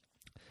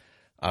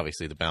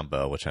 Obviously, the Bound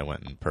Bow, which I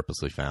went and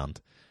purposely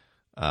found.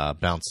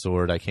 Bound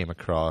Sword, I came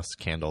across.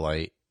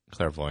 Candlelight,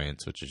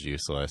 Clairvoyance, which is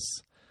useless.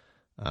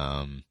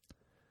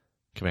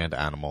 Command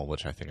Animal,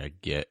 which I think I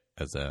get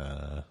as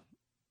a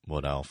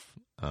Wood Elf.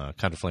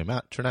 Counter Flame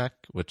Atronach,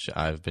 which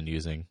I've been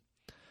using.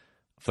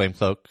 Flame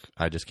Cloak,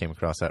 I just came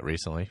across that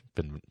recently.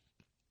 Been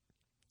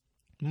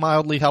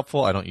mildly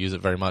helpful. I don't use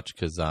it very much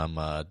because I'm,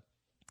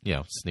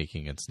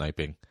 sneaking and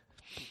sniping.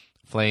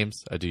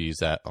 Flames, I do use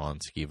that on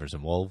Skeevers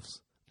and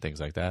Wolves, things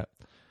like that.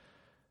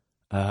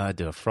 I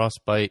do a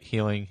Frostbite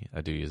healing.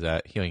 I do use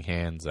that. Healing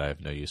Hands, I have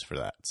no use for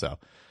that. So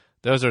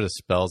those are the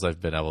spells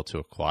I've been able to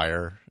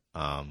acquire.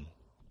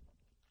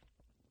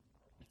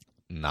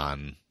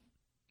 Non-merchant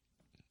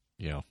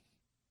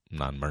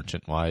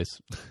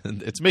wise.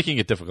 It's making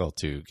it difficult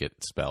to get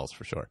spells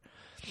for sure.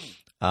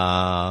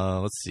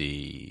 Let's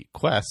see.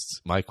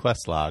 Quests. My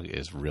quest log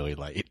is really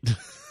light.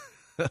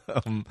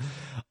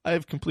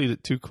 I've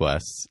completed 2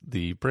 quests,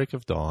 the Break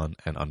of Dawn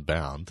and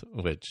Unbound,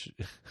 which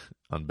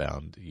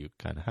Unbound you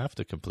kind of have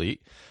to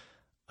complete.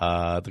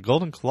 The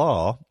Golden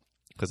Claw,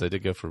 because I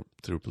did go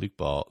through Bleak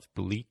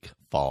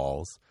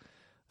Falls.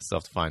 I still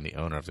have to find the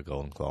owner of the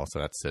Golden Claw, so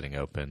that's sitting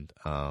open.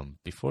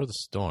 Before the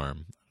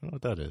Storm, I don't know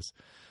what that is.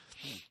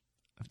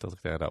 I have to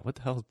look that up. What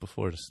the hell is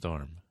Before the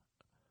Storm?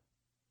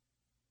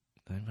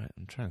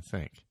 I'm trying to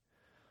think.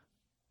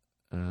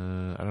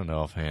 I don't know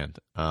offhand.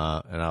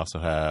 And I also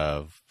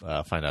have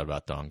find out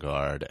about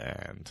Dawnguard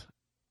and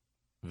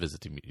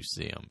visit the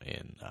museum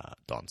in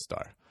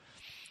Dawnstar.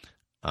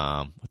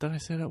 What did I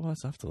say that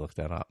was? I have to look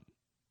that up.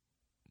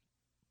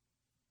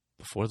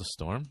 Before the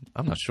Storm?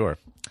 I'm not sure.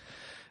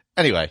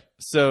 Anyway,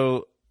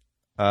 so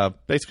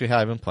basically how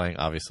I've been playing,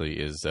 obviously,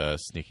 is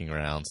sneaking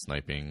around,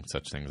 sniping,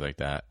 such things like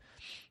that.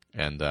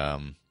 And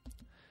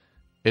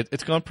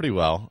it's going pretty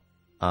well.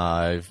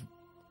 I've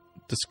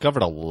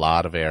discovered a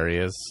lot of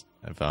areas.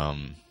 I've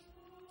gone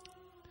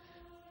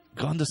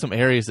to some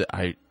areas that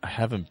I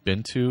haven't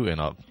been to in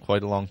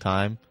quite a long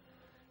time.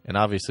 And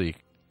obviously,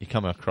 you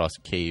come across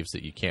caves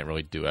that you can't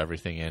really do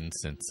everything in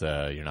since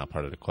you're not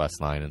part of the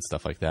quest line and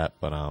stuff like that.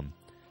 But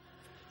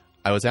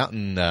I was out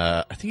in,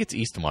 I think it's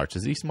East March.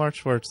 Is it East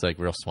March where it's like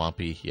real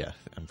swampy? Yeah,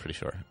 I'm pretty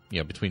sure.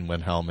 Between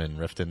Windhelm and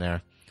Riften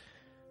there.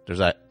 There's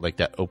that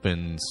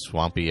open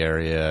swampy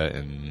area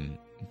and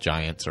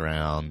giants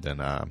around,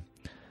 and I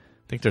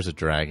think there's a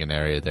dragon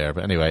area there.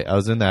 But anyway, I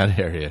was in that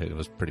area. It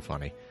was pretty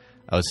funny.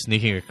 I was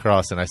sneaking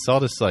across, and I saw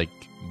this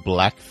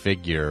black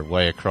figure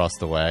way across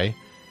the way,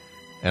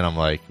 and I'm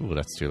like, "Ooh,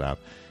 that's too loud."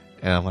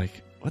 And I'm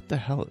like, "What the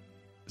hell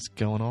is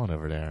going on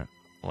over there?"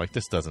 I'm like,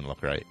 "This doesn't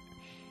look right."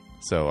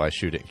 So I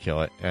shoot it and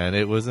kill it, and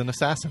it was an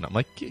assassin. I'm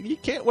like, "You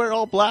can't wear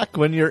all black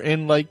when you're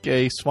in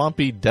a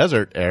swampy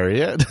desert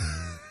area."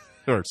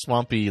 Or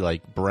swampy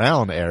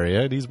brown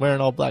area, and he's wearing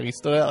all black. He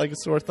stood out like a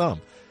sore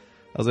thumb.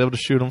 I was able to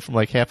shoot him from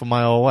half a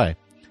mile away,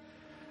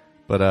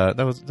 but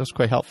that was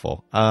quite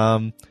helpful.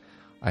 I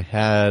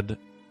had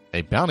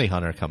a bounty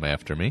hunter come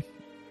after me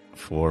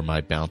for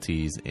my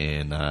bounties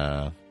in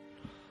where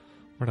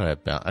do I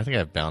have I think I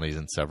have bounties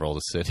in several of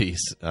the cities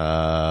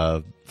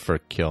for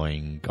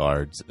killing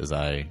guards as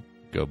I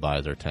go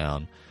by their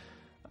town.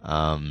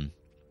 I'm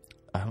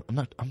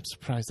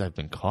surprised I've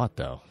been caught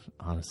though,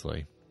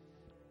 honestly.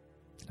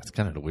 That's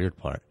kind of the weird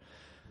part.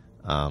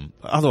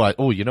 Otherwise,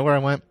 you know where I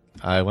went?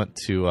 I went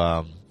to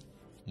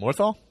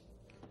Morthal.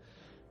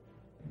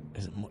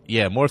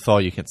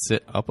 Morthal. You can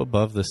sit up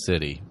above the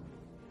city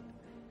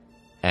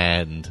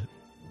and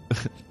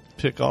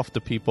pick off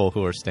the people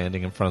who are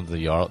standing in front of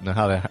the Jarl. Now,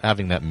 how they're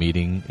having that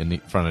meeting in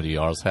front of the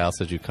Jarl's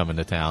house as you come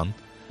into town.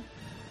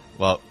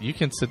 Well, you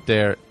can sit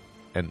there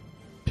and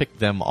pick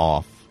them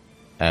off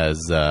as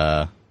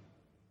from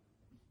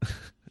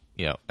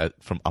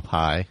up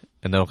high.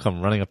 and they'll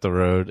come running up the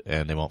road,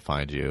 and they won't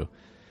find you.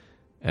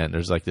 And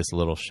there's like this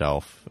little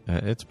shelf.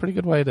 It's a pretty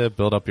good way to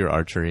build up your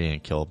archery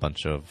and kill a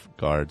bunch of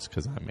guards,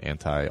 because I'm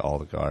anti all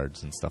the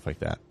guards and stuff like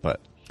that. But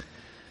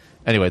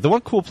anyway, the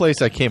one cool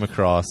place I came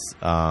across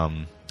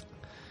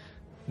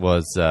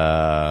was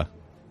wow.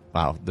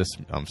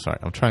 I'm sorry.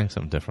 I'm trying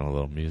something different. A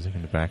little music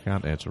in the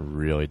background, and it's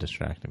really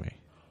distracting me.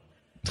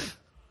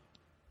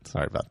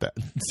 Sorry about that.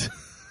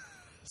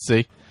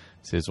 See,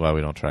 this is why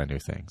we don't try new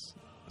things.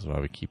 This is why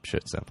we keep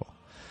shit simple.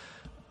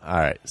 All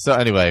right. So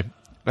anyway,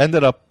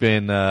 ended up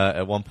in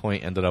at one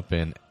point ended up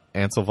in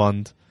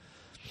Anselvund,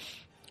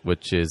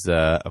 which is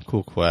a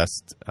cool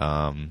quest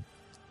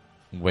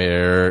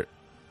where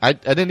I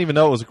didn't even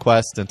know it was a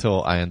quest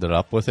until I ended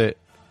up with it.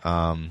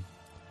 I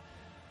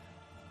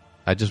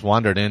just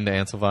wandered into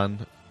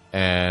Anselvund,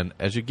 and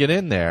as you get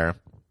in there,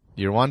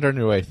 you're wandering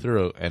your way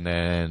through, and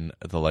then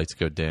the lights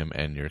go dim,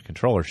 and your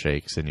controller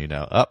shakes, and you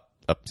know, up,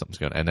 something's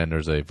going. And then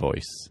there's a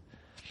voice.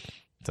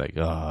 It's like,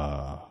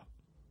 oh.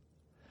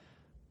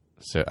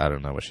 So I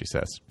don't know what she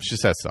says. She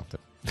says something.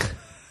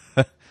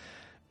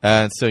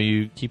 And so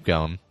you keep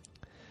going.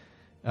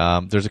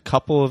 There's a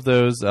couple of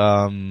those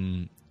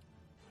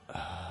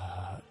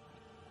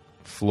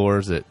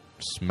floors that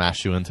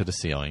smash you into the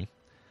ceiling.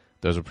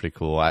 Those are pretty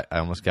cool. I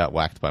almost got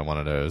whacked by one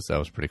of those. That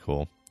was pretty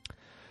cool.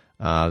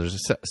 There's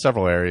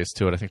several areas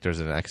to it. I think there's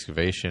an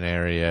excavation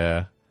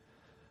area.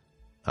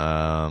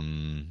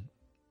 Some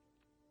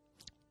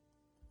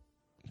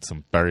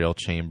burial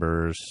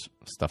chambers,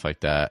 stuff like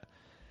that.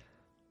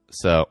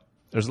 So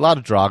there's a lot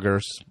of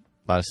draugrs,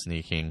 a lot of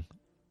sneaking,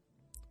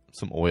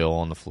 some oil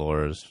on the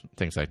floors,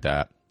 things like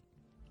that.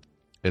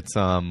 It's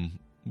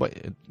but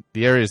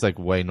the area is like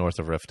way north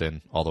of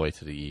Riften, all the way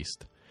to the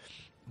east,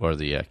 or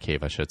the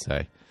cave, I should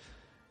say.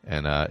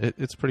 And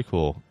it's pretty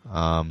cool.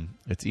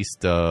 It's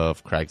east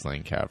of Crag's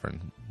Lane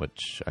Cavern,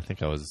 which I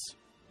think I was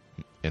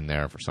in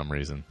there for some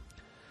reason,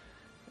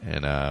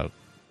 and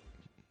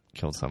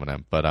killed some of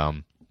them. But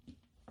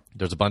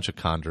there's a bunch of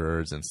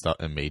conjurers and stuff,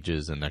 and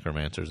mages and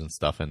necromancers and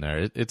stuff in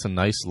there. It's a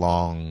nice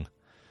long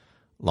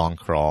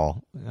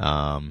crawl,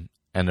 and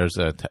there's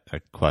a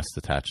quest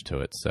attached to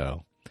it,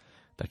 so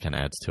that kind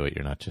of adds to it.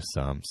 You're not just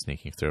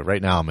sneaking through.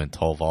 Right now I'm in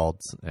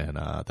Tolvalds, and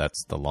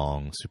that's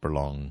the super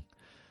long.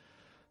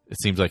 It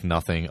seems like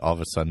nothing. All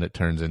of a sudden it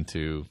turns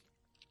into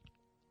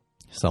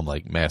some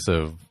like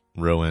massive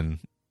ruin,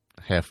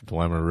 half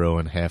Dwemer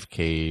ruin, half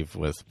cave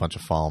with a bunch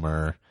of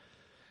Falmer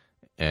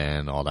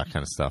and all that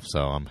kind of stuff. So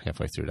I'm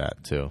halfway through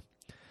that too.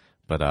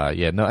 But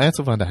yeah, no,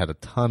 Anselvund I had a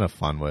ton of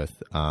fun with.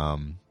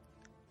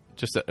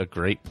 Just a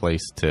great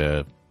place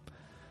to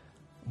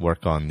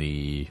work on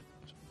the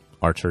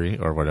archery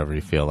or whatever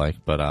you feel like.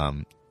 But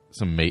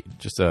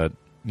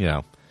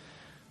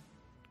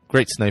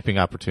great sniping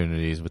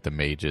opportunities with the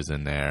mages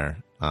in there.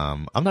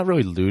 I'm not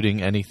really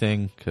looting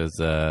anything because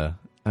the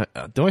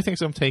only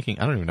things I'm taking,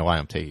 I don't even know why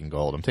I'm taking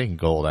gold. I'm taking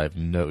gold I have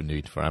no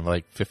need for. I have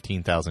like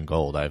 15,000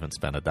 gold. I haven't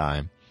spent a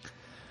dime.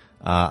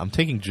 I'm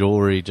taking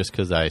jewelry just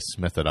because I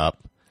smith it up,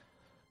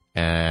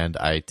 and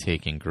I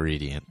take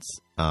ingredients.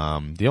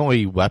 The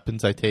only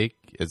weapons I take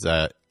is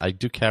that I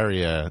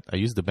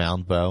use the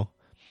bound bow,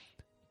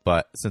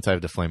 but since I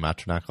have the flame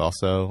atronach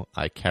also,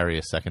 I carry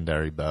a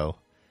secondary bow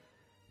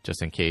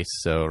just in case.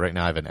 So right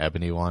now I have an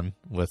ebony one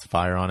with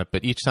fire on it,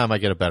 but each time I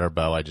get a better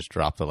bow, I just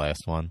drop the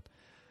last one.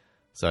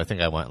 So I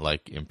think I went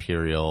like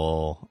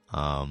Imperial,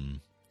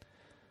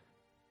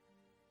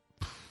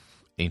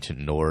 Ancient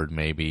Nord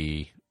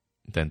maybe,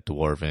 then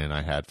Dwarven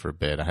I had for a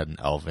bit. I had an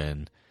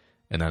Elven,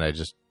 and then I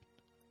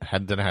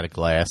had a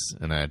glass,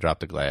 and then I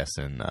dropped the glass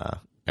in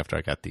after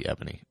I got the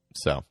ebony.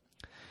 So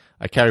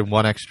I carried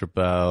one extra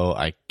bow.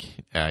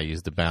 I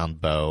used the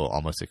bound bow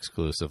almost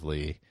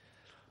exclusively.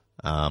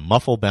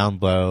 Muffle bound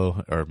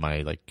bow are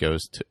my like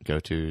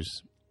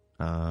go-tos,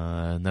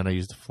 and then I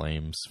used the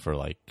flames for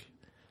like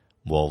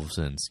wolves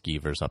and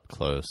skeevers up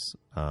close.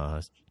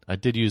 I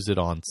did use it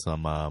on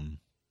some.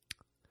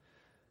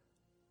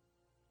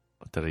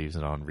 What did I use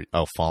it on?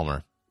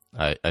 Falmer.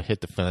 I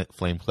hit the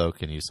flame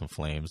cloak and used some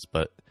flames,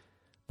 but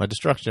my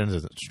destruction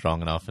isn't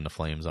strong enough, and the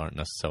flames aren't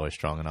necessarily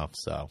strong enough,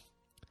 so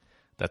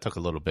that took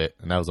a little bit,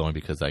 and that was only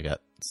because I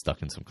got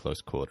stuck in some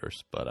close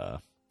quarters.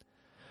 But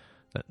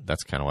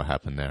that's kind of what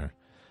happened there.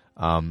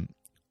 I'm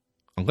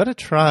going to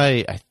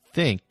try, I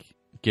think,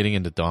 getting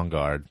into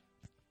Dawnguard.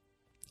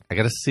 I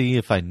got to see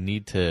if I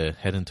need to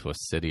head into a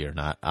city or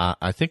not.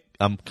 I think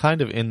I'm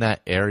kind of in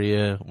that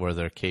area where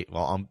they're...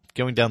 Well, I'm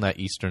going down that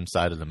eastern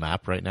side of the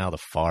map right now, the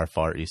far,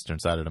 far eastern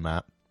side of the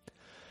map,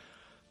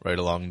 right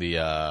along the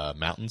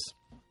mountains.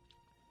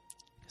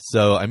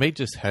 So I may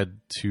just head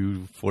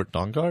to Fort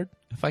Dawnguard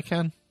if I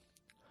can.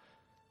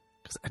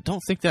 Because I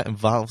don't think that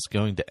involves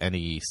going to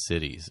any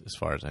cities, as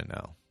far as I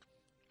know.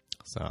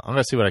 So I'm going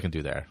to see what I can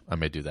do there. I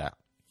may do that.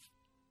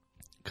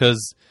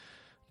 Because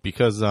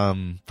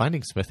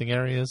finding smithing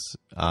areas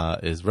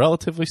is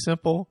relatively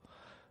simple,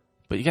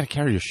 but you got to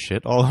carry your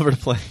shit all over the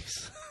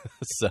place.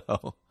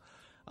 So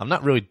I'm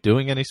not really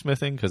doing any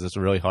smithing because it's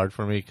really hard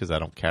for me because I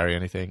don't carry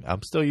anything.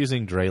 I'm still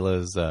using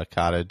Drela's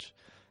cottage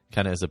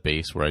kind of as a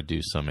base where I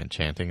do some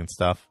enchanting and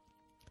stuff.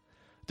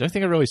 The only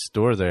thing I really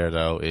store there,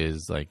 though,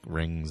 is like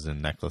rings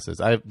and necklaces.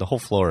 The whole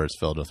floor is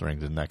filled with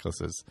rings and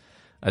necklaces.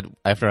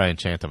 After I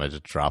enchant them, I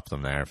just drop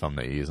them there if I'm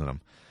not using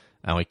them.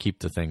 I only keep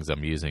the things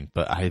I'm using.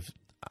 But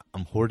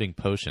I'm hoarding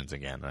potions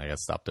again, and I got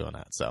to stop doing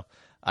that. So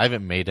I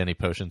haven't made any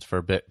potions for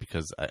a bit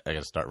because I got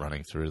to start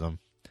running through them.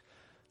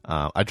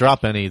 I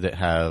drop any that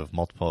have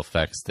multiple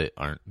effects that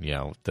aren't,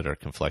 that are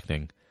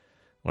conflicting.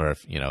 Or if,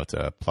 it's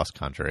a plus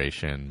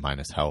conjuration,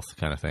 minus health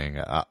kind of thing.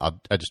 I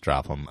just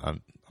drop them.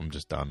 I'm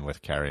just done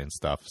with carrying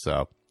stuff.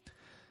 So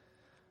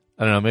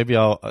I don't know. Maybe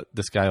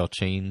this guy will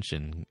change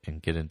and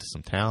get into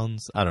some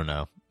towns. I don't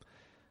know.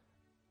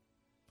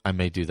 I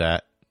may do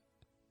that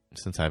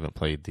since I haven't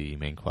played the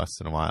main quest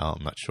in a while.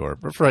 I'm not sure.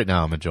 But for right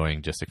now, I'm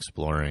enjoying just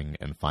exploring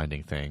and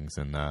finding things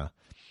and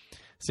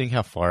seeing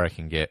how far I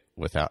can get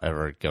without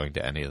ever going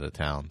to any of the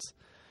towns.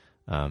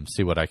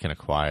 See what I can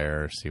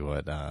acquire, see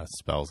what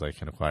spells I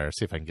can acquire,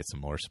 see if I can get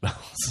some more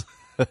spells.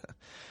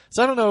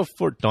 So I don't know if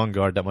Fort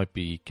Dawnguard, that might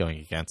be going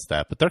against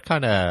that, but they're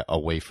kind of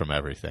away from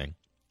everything.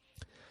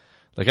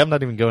 Like, I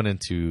didn't even go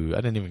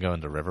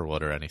into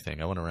Riverwood or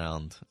anything. I went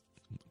around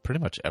pretty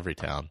much every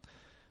town.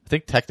 I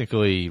think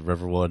technically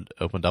Riverwood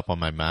opened up on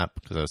my map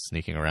because I was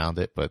sneaking around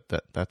it, but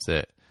that's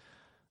it.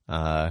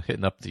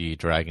 Hitting up the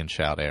Dragon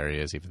Shout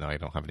areas, even though I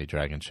don't have any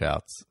Dragon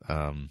Shouts.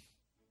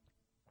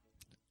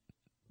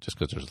 Just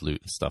because there's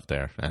loot and stuff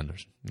there, and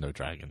there's no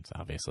dragons,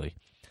 obviously.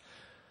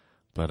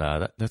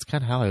 But that's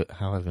kind of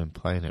how I've been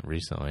playing it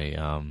recently.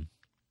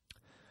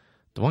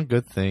 The one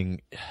good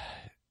thing,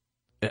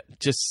 I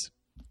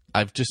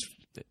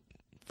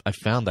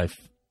found I've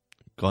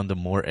gone to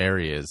more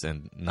areas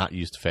and not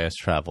used fast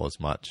travel as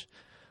much.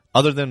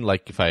 Other than,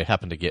 like, if I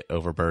happen to get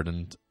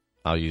overburdened,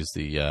 I'll use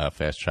the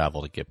fast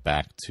travel to get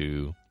back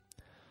to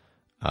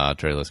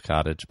Drayla's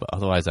Cottage. But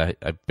otherwise, I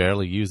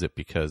barely use it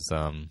because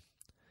I'm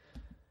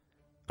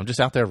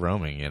just out there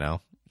roaming,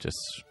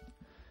 just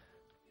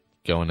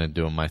going and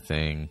doing my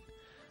thing.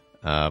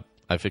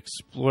 I've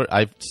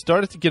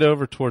started to get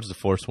over towards the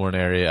Forsworn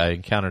area. I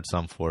encountered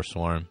some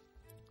Forsworn.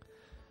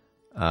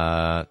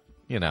 I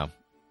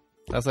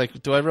was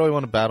like, do I really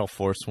want to battle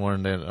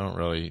Forsworn? I don't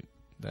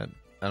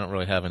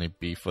really have any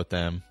beef with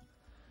them.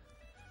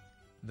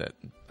 I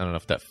don't know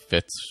if that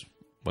fits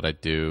what I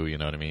do, you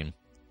know what I mean?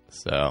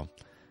 So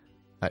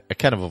I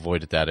kind of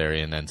avoided that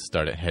area and then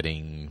started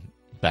heading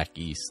back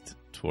east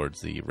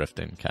towards the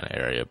Riften kind of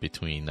area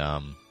between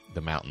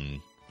the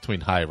mountain,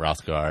 between High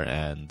Hrothgar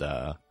and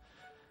the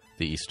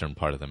eastern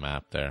part of the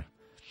map there.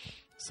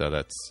 So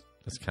that's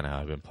kind of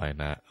how I've been playing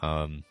that.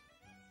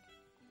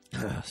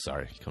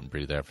 Sorry, couldn't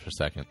breathe there for a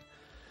second.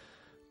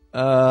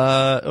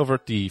 Over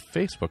at the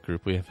Facebook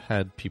group, we have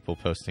had people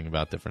posting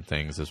about different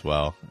things as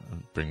well. I'll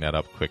bring that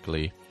up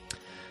quickly.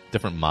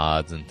 Different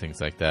mods and things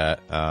like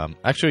that.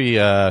 Actually,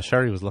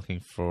 Shari was looking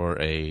for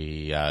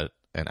an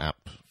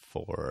app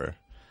for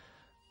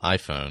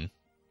iPhone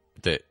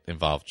that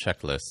involved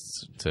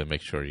checklists to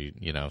make sure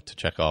to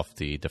check off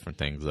the different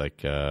things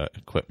like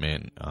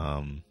equipment,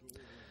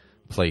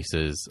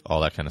 places,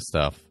 all that kind of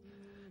stuff.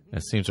 And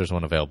it seems there's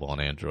one available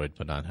on Android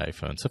but not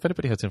iPhone. So if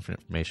anybody has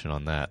information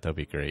on that, that'd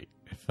be great.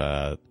 If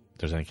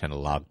there's any kind of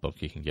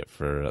logbook you can get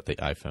for the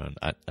iPhone,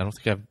 I don't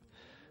think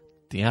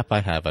the app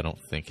I have. I don't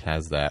think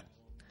has that,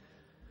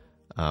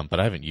 but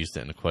I haven't used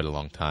it in quite a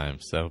long time,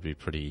 so that would be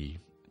pretty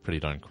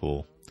darn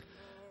cool.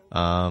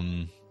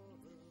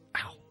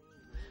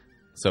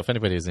 So if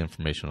anybody has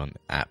information on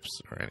apps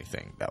or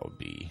anything, that would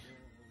be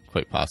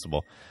quite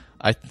possible.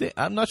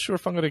 I'm not sure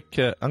if I'm going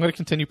to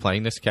continue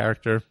playing this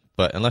character,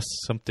 but unless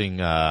something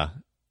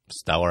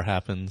stellar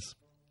happens,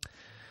 I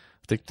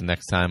think the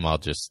next time I'll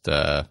just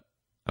I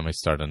might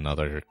start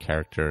another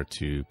character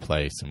to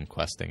play some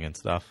questing and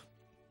stuff,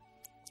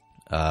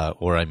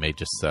 or I may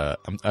just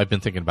I've been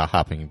thinking about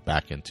hopping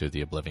back into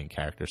the Oblivion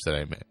character,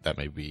 so that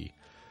may be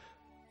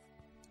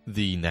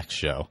the next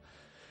show.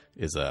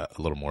 Is a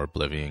little more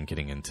Oblivion,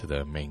 getting into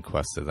the main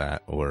quest of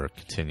that, or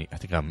continue. I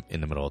think I'm in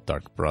the middle of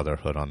Dark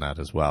Brotherhood on that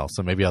as well,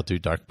 so maybe I'll do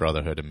Dark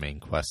Brotherhood and main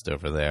quest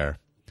over there.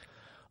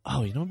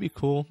 Oh, you know what'd be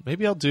cool?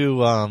 Maybe I'll do.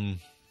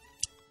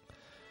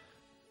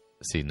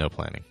 See, no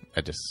planning.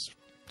 I just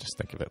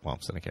think of it while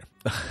I'm sitting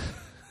here.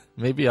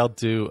 Maybe I'll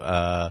do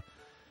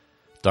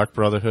Dark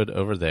Brotherhood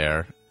over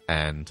there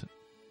and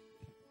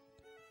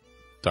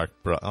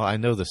I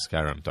know the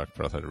Skyrim Dark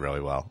Brotherhood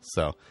really well,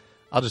 so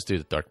I'll just do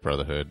the Dark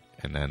Brotherhood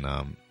and then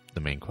the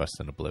main quest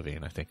in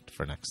Oblivion, I think,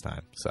 for next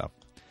time. So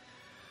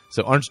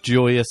Orange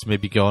Julius may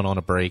be going on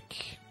a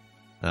break.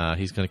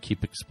 He's going to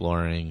keep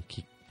exploring,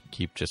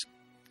 keep just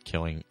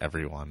killing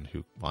everyone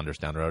who wanders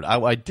down the road.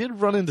 I did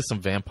run into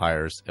some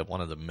vampires at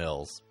one of the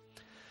mills,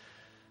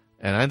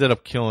 and I ended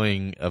up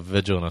killing a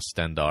Vigilant of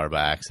Stendarr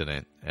by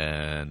accident,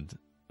 and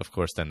of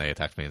course then they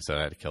attacked me, and so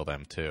I had to kill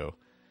them too.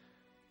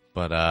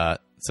 But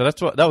so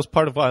that was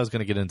part of why I was going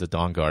to get into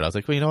Dawnguard. I was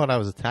like, well, you know what? I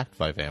was attacked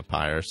by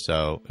vampires,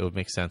 so it would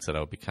make sense that I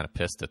would be kind of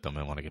pissed at them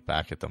and want to get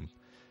back at them.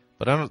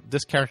 But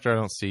this character I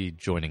don't see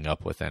joining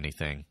up with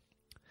anything,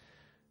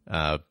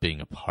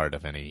 being a part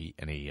of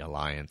any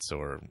alliance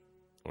or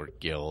or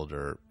guild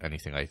or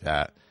anything like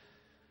that.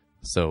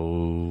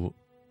 So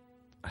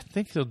I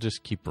think he'll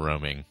just keep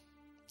roaming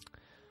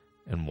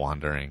and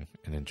wandering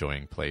and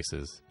enjoying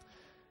places.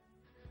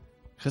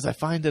 Because I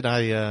find that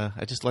I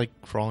just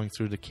like crawling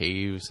through the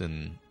caves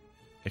and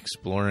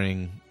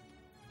exploring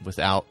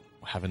without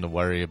having to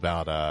worry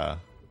about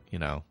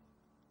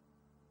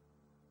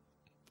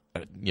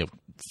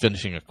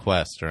finishing a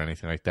quest or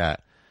anything like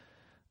that.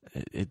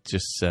 It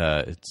just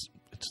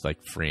it's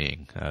like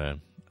freeing, I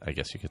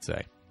guess you could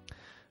say.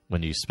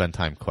 When you spend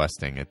time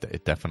questing,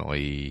 it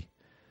definitely,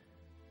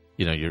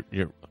 you're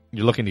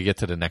looking to get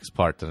to the next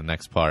part, to the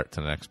next part,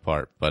 to the next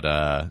part. But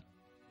the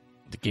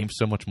game's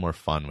so much more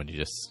fun when you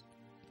just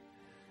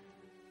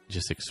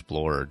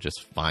explore,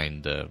 just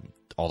find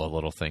all the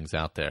little things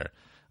out there.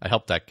 I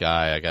helped that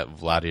guy. I got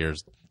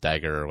Vladir's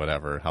dagger or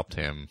whatever. Helped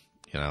him.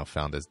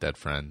 Found his dead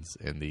friends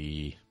in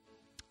the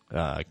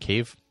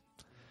cave.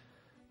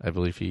 I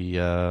believe he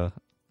had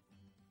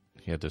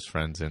those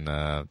friends in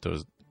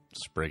those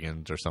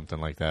Spriggans or something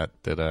like that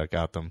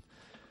got them.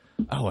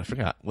 Oh, I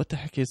forgot. What the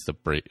heck is the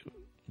break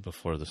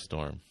before the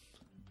storm?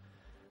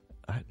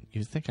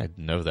 You'd think I'd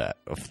know that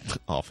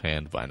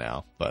offhand by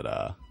now, but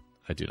I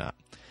do not.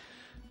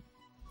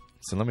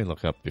 So let me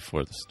look up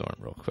Before the Storm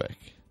real quick.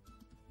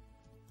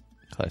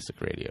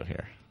 Classic radio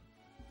here.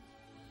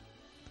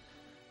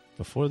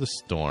 Before the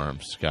Storm,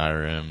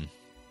 Skyrim.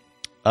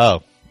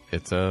 Oh,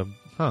 it's a...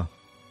 Huh.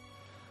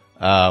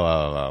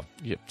 Oh.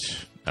 Yep.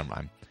 Never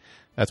mind.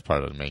 That's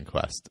part of the main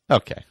quest.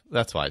 Okay.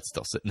 That's why it's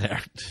still sitting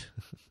there.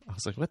 I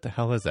was like, what the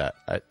hell is that?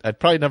 I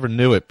probably never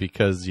knew it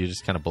because you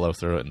just kind of blow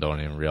through it and don't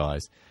even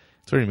realize.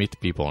 It's where you meet the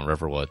people in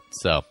Riverwood.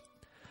 So,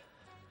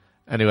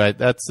 anyway,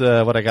 that's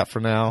what I got for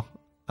now.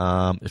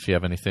 If you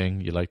have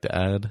anything you'd like to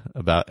add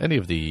about any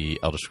of the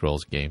Elder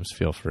Scrolls games,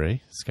 feel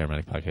free.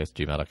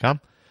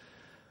 SkyrimaticPodcast@gmail.com.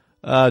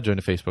 Join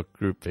the Facebook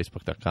group,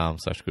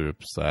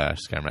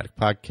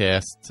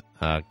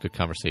 facebook.com/group/SkyrimaticPodcast. Good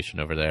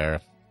conversation over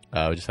there.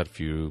 We just had a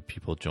few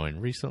people join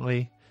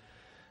recently.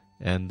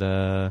 And,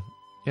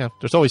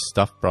 there's always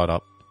stuff brought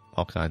up,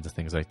 all kinds of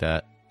things like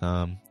that.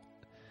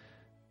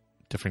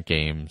 Different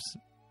games.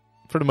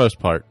 For the most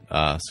part,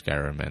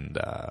 Skyrim and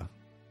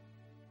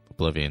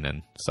Oblivion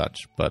and such.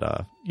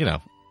 But,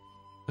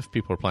 if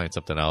people are playing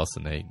something else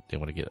and they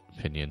want to get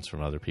opinions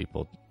from other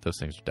people, those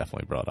things are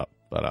definitely brought up.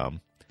 But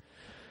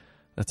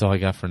that's all I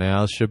got for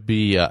now. It should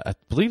be, I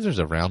believe there's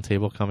a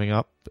roundtable coming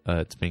up.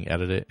 It's being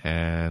edited,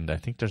 and I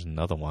think there's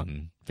another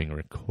one being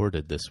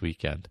recorded this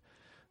weekend.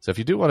 So if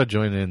you do want to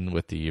join in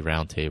with the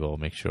roundtable,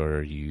 make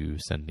sure you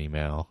send an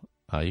email.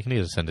 You can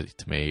either send it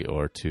to me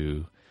or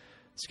to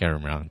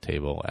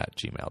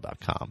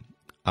SkyrimRoundtable@gmail.com.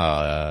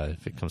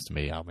 If it comes to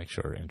me, I'll make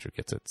sure Andrew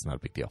gets it. It's not a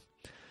big deal.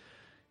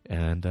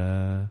 And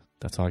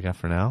that's all I got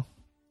for now.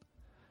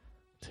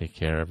 Take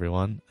care,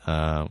 everyone.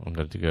 I'm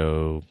going to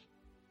go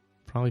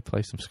probably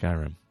play some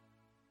Skyrim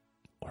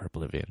or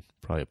Oblivion.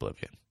 Probably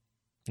Oblivion.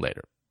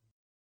 Later.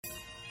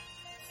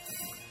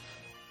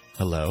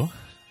 Hello.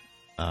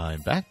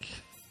 I'm back.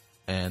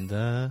 And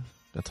going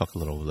to talk a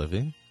little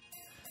Oblivion.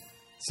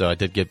 So I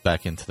did get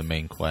back into the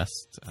main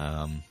quest.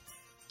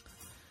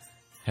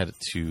 Headed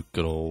to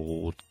good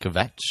old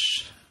Kvatch,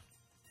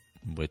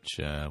 which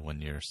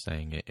when you're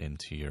saying it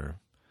into your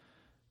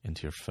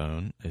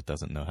phone, it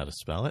doesn't know how to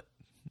spell it.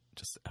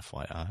 Just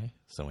FYI.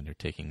 So when you're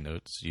taking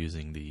notes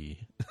using the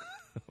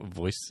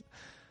voice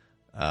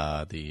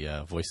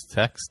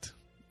text,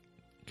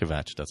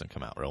 Kvatch doesn't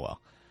come out real well.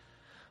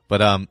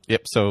 But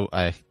yep. So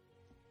I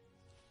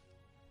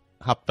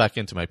hopped back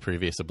into my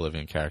previous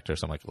Oblivion character,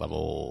 so I'm like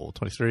level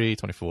 23,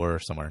 24,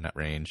 somewhere in that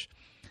range,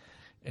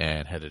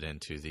 and headed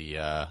into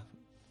the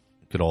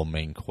good old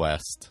main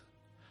quest.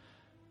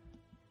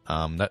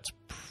 It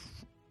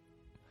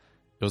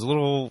was a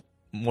little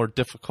more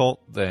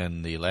difficult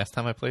than the last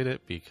time I played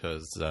it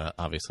because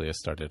obviously I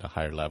started at a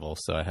higher level,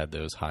 so I had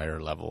those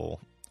higher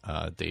level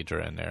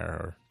Daedra in there,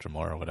 or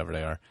Dremora, or whatever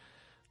they are,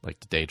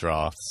 like the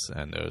Daedroths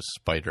and those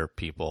spider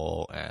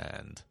people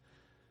and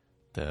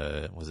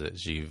was it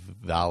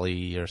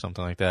Jivali or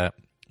something like that?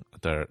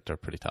 They're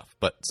pretty tough.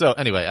 But so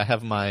anyway, I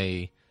have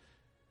my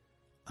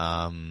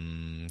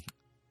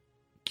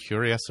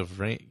Curious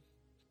of Rain.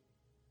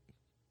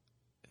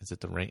 Is it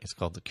the rain? It's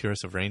called the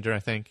Curious of Ranger, I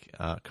think.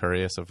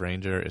 Curious of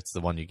Ranger. It's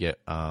the one you get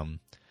when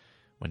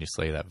you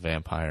slay that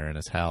vampire in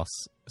his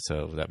house.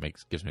 So that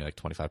gives me like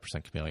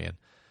 25% chameleon.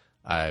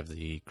 I have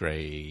the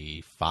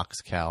gray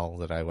fox cowl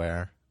that I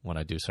wear when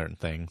I do certain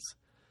things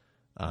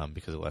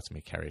because it lets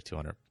me carry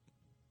 200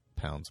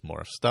 pounds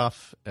more of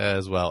stuff,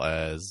 as well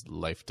as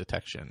life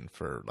detection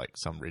for like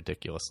some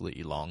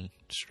ridiculously long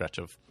stretch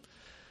of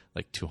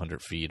like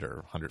 200 feet or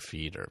 100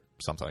 feet or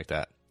something like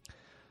that.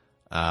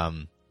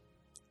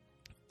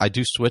 I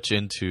do switch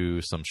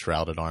into some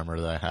shrouded armor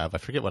that I have. I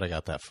forget what I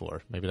got that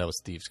for. Maybe that was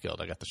Thieves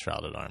Guild. I got the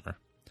shrouded armor.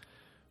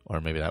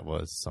 Or maybe that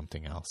was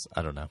something else.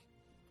 I don't know.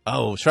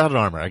 Oh, shrouded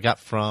armor. I got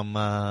from,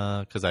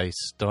 because I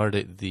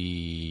started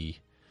the...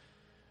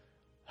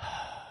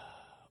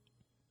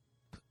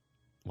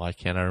 Why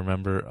can't I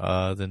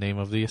remember the name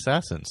of the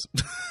assassins?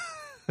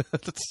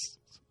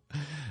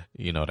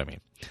 You know what I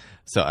mean?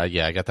 So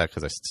yeah, I got that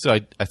because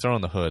I throw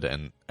on the hood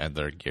and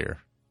their gear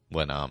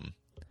when I'm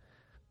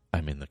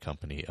in the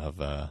company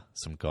of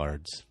some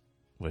guards,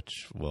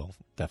 which will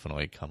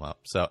definitely come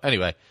up. So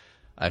anyway,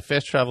 I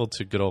fast traveled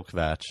to good old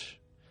Kvatch.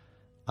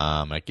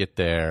 I get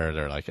there,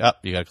 they're like, "Oh,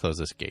 you got to close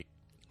this gate."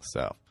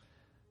 So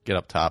get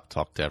up top,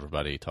 talk to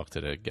everybody, get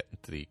to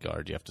the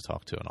guard you have to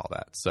talk to, and all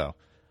that. So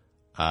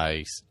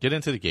I get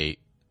into the gate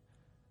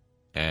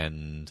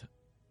and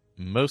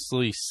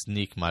mostly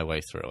sneak my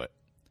way through it.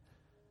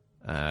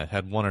 I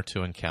had one or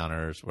two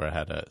encounters where I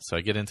had so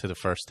I get into the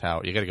first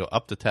tower. You got to go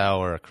up the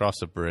tower, across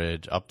a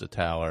bridge, up the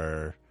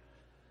tower,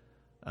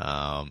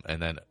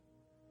 and then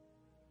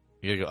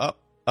you got to go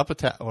up a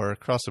tower,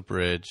 across a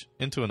bridge,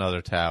 into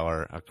another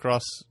tower,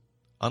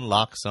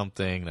 unlock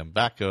something, then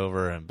back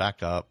over and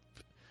back up,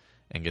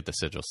 and get the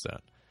sigil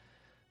stone.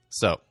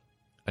 So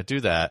I do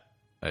that.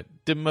 I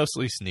did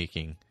mostly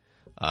sneaking.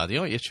 The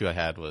only issue I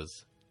had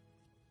was,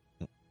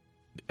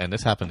 and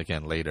this happened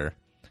again later,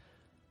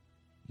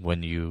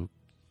 when you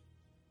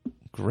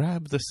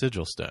grab the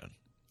sigil stone,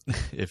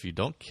 if you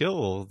don't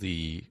kill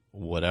the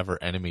whatever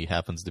enemy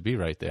happens to be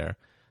right there,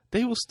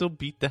 they will still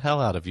beat the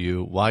hell out of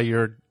you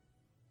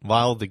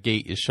while the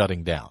gate is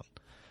shutting down.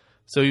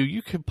 So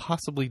you could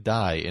possibly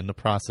die in the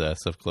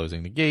process of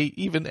closing the gate,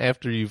 even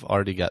after you've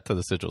already got to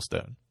the sigil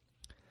stone.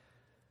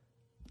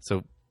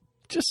 So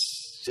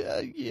just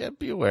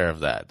be aware of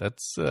that.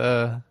 That's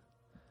kind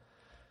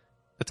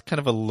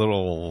of a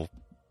little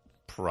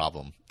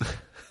problem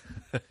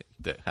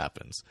that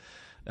happens.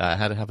 It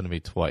had to happen to me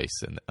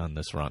twice on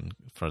this run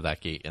for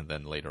that gate, and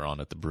then later on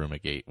at the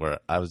Bruma gate, where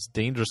I was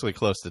dangerously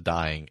close to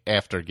dying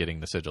after getting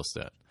the sigil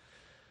stone.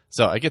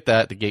 So I get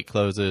that. The gate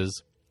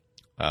closes.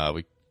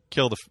 We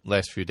kill the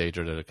last few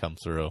Daedra that have come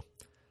through,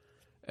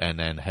 and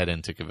then head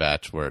into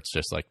Kvatch, where it's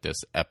just like this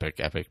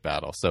epic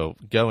battle. So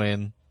go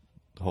in.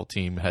 The whole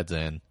team heads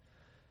in,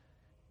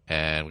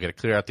 and we got to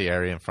clear out the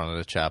area in front of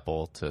the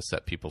chapel to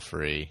set people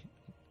free.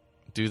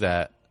 Do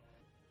that.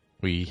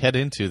 We head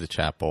into the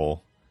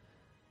chapel,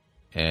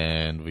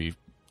 and we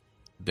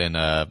then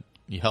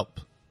you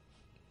help,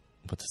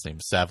 what's his name,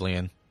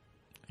 Savlian.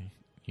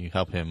 You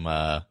help him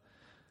after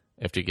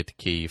you get the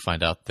key. You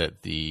find out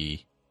that the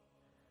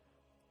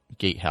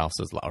gatehouse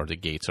or the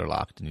gates are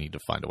locked. You need to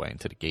find a way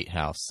into the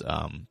gatehouse,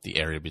 the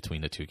area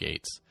between the two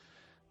gates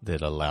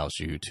that allows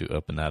you to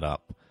open that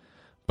up.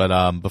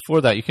 But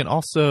before that, you can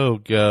also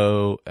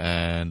go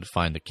and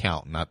find the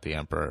Count, not the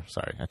Emperor.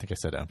 Sorry, I think I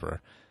said Emperor.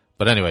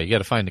 But anyway, you got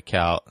to find the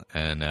Count,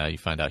 and you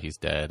find out he's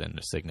dead, and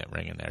the signet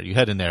ring in there. You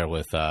head in there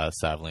with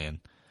Savlian.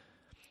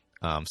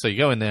 So you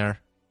go in there,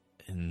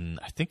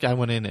 and I think I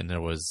went in, and there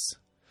was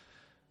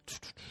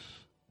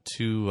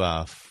 2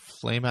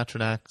 Flame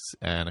Atronachs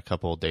and a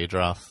couple of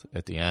Daedroth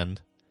at the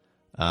end.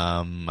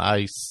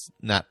 I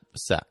snapped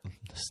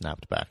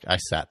back. I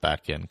sat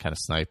back and kind of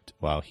sniped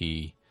while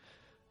he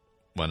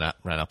ran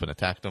up and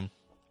attacked him.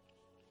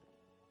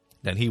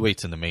 Then he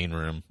waits in the main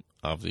room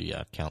of the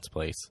Count's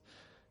place,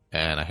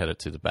 and I headed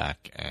to the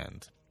back,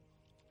 and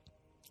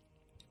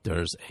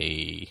there's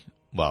the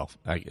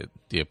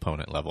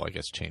opponent level, I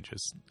guess,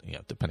 changes,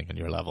 depending on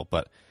your level,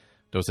 but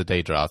there was a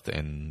Daedroth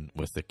in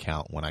with the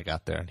Count when I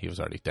got there, and he was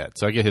already dead.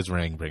 So I get his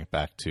ring, bring it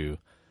back to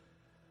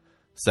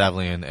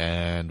Savlian,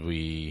 and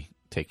we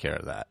take care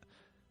of that.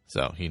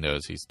 So he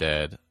knows he's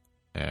dead,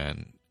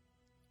 and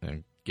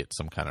get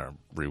some kind of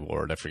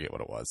reward. I forget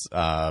what it was.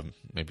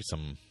 Maybe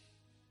some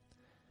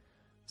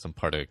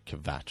part of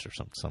Kvatch or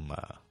some.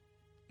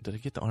 Did I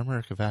get the armor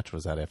of Kvatch?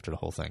 Was that after the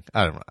whole thing?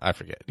 I don't know. I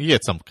forget. You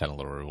get some kind of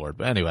little reward.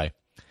 But anyway,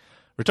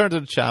 return to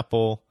the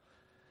chapel,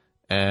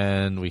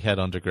 and we head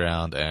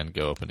underground and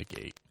go open the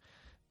gate.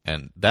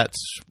 And that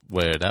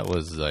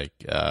was like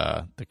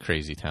the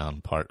crazy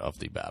town part of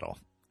the battle,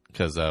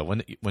 because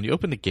when you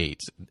open the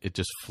gates, it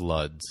just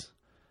floods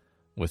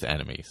with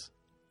enemies.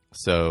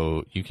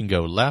 So you can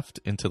go left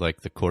into like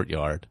the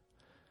courtyard,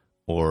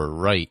 or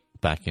right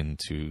back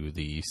into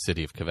the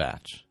city of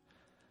Kvatch.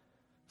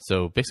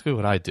 So basically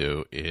what I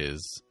do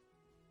is,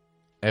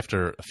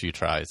 after a few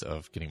tries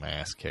of getting my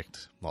ass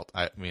kicked,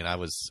 I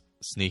was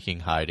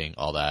sneaking, hiding,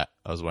 all that.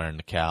 I was wearing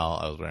the cowl.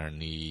 I was wearing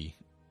the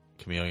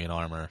chameleon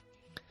armor.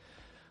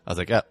 I was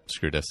like,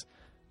 screw this.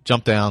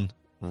 Jump down,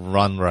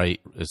 run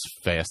right as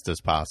fast as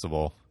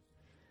possible,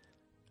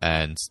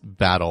 and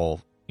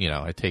battle.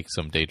 I take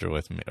some Daedra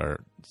with me, or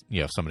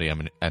some of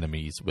the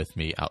enemies with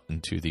me out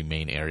into the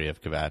main area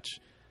of Kvatch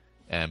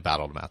and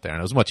battled them out there. And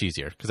it was much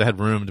easier because I had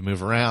room to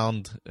move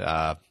around,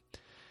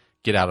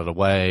 get out of the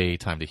way,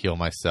 time to heal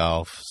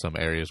myself. Some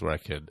areas where I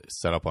could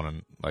set up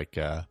on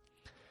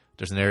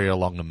there's an area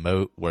along the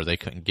moat where they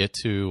couldn't get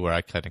to, where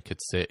I kind of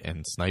could sit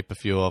and snipe a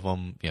few of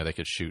them. They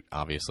could shoot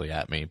obviously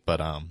at me,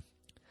 but I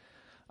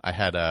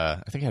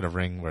think I had a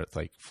ring where it's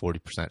like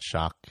 40%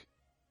 shock,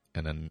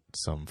 and then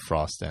some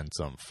frost and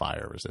some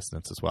fire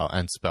resistance as well,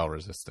 and spell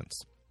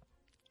resistance.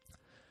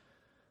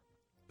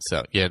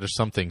 So, yeah, there's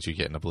some things you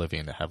get in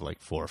Oblivion that have like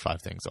 4 or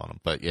 5 things on them.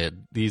 But, yeah,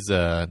 these,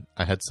 I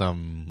had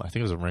some, I think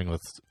it was a ring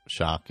with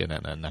shock and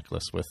then a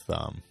necklace with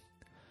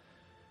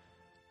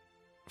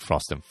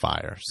frost and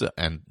fire,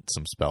 and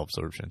some spell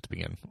absorption to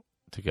begin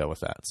to go with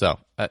that. So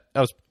I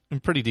was in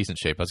pretty decent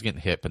shape. I was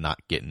getting hit, but not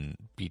getting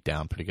beat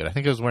down pretty good. I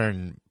think I was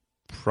wearing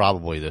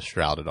probably the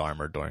shrouded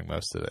armor during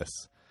most of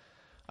this.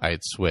 I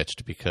had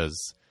switched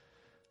because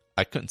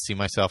I couldn't see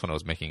myself and I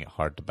was making it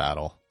hard to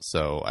battle.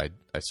 So I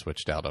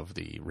switched out of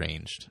the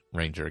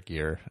ranger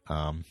gear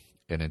and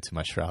into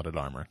my shrouded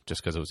armor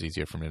just because it was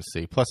easier for me to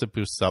see. Plus it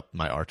boosts up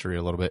my archery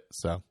a little bit,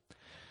 so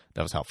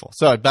that was helpful.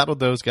 So I battled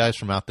those guys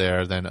from out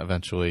there. Then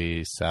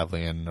eventually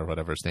Savlian, or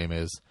whatever his name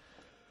is,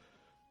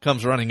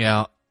 comes running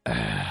out.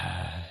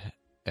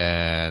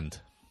 And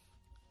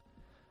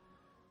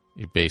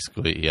you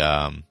basically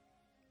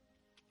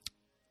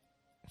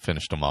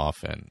finished him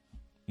off and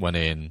went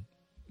in,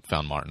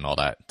 found Martin, all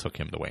that, took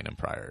him to Wayne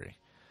Priory.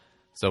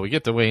 So we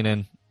get to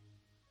Wayne,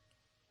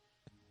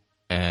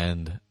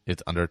 and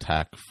it's under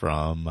attack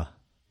from,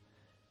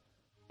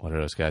 what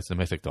are those guys? The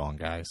Mythic Dawn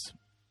guys.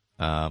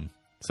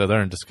 So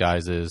they're in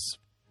disguises.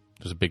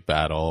 There's a big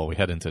battle. We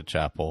head into the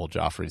chapel.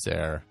 Joffrey's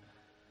there.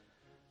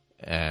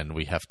 And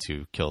we have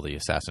to kill the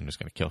assassin who's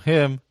going to kill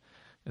him.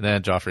 And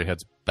then Joffrey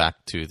heads back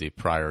to the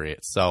priory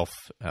itself,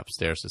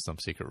 upstairs to some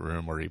secret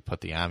room where he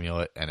put the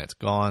amulet, and it's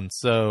gone.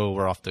 So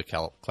we're off to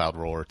Cloud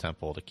Roller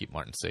Temple to keep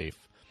Martin safe.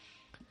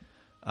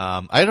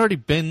 I'd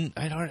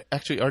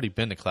actually already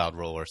been to Cloud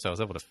Roller, so I was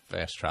able to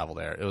fast travel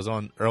there. It was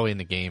on early in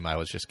the game. I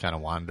was just kind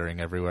of wandering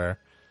everywhere,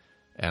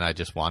 and I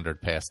just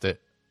wandered past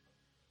it.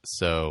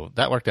 So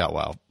that worked out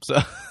well. So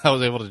I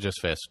was able to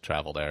just fast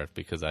travel there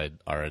because I'd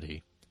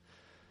already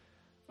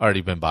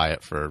been by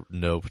it for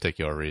no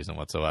particular reason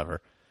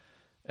whatsoever.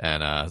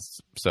 And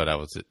so that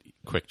was a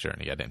quick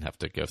journey. I didn't have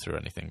to go through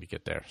anything to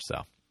get there.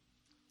 So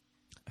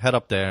head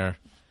up there.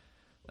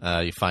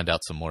 You find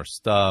out some more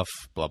stuff.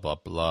 Blah, blah,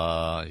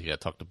 blah. You got to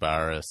talk to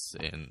Barris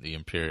in the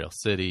Imperial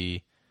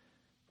City.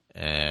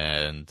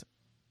 And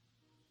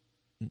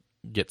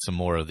get some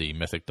more of the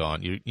Mythic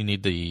Dawn. You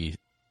need the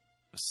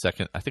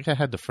second. I think I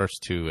had the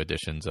first 2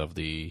 editions of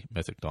the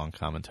Mythic Dawn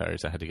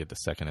commentaries. I had to get the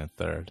second and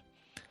third.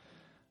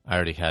 I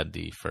already had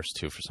the first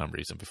 2 for some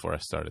reason before I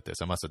started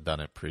this. I must have done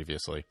it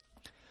previously.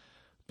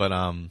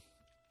 But,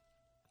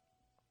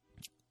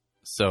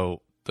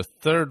 so the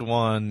third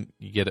one,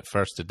 you get it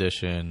first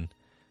edition,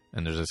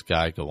 and there's this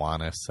guy,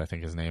 Gowanus, I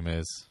think his name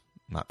is,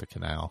 not the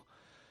canal,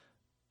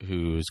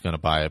 who's going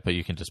to buy it, but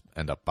you can just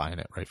end up buying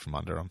it right from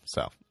under him.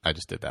 So I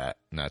just did that,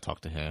 and I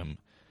talked to him.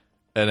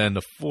 And then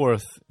the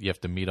fourth, you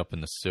have to meet up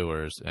in the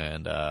sewers,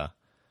 and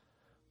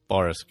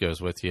Boris goes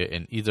with you,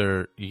 and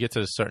either you get to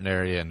a certain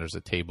area, and there's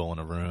a table in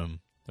a room,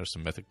 there's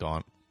some Mythic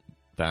Dawn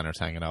banners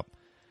hanging up,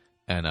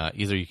 and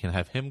either you can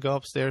have him go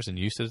upstairs and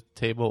you sit at the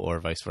table, or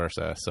vice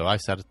versa. So I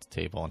sat at the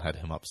table and had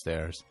him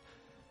upstairs,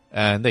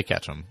 and they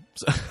catch him.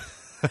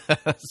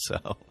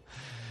 So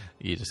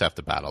you just have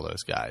to battle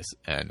those guys,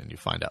 and then you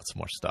find out some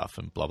more stuff,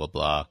 and blah, blah,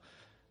 blah.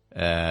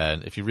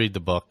 And if you read the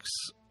books,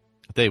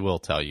 they will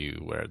tell you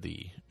where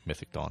the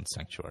Mythic Dawn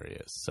Sanctuary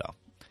is. So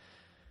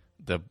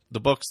the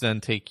books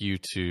then take you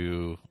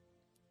to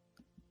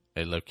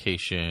a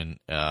location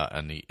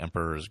on the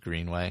Emperor's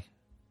Greenway.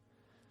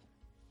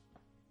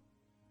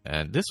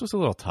 And this was a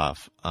little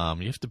tough.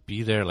 You have to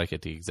be there like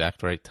at the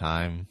exact right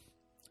time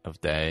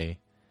of day.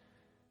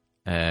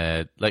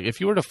 And like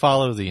if you were to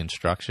follow the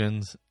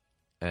instructions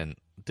and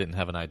didn't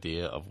have an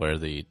idea of where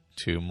the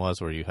tomb was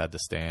where you had to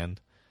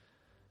stand,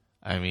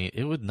 I mean,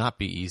 it would not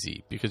be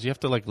easy because you have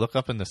to like look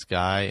up in the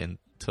sky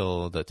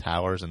until the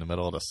tower's in the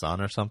middle of the sun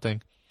or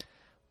something.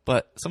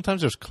 But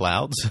sometimes there's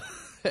clouds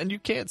and you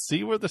can't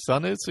see where the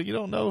sun is, so you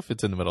don't know if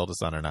it's in the middle of the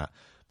sun or not.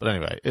 But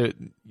anyway,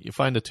 you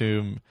find the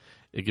tomb.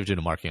 It gives you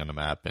the marking on the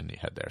map, and you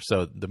head there.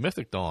 So the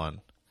Mythic Dawn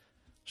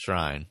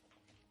Shrine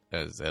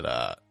is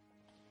at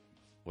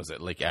was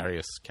at Lake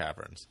Arius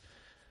Caverns.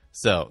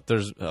 So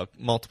there's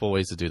multiple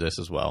ways to do this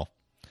as well.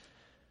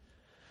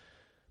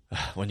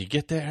 When you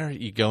get there,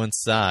 you go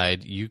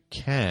inside. You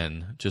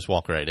can just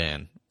walk right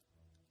in,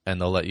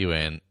 and they'll let you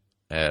in,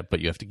 but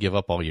you have to give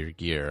up all your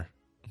gear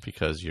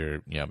because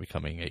you're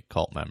becoming a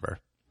cult member.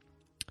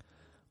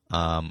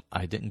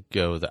 I didn't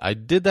go. I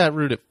did that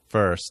route at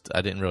first.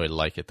 I didn't really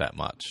like it that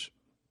much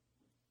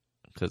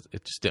because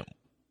it just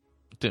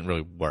didn't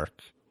really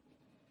work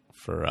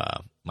for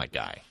my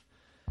guy.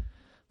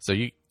 So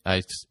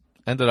I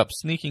ended up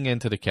sneaking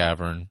into the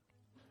cavern,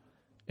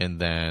 and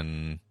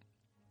then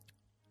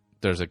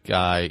there's a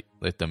guy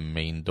at the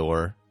main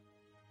door.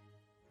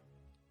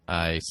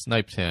 I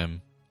sniped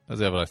him. I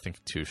was able to, I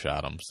think,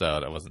 2-shot him, so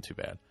that wasn't too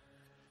bad.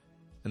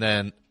 And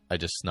then I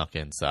just snuck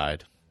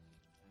inside.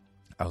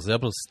 I was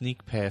able to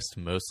sneak past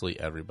mostly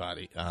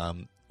everybody.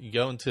 You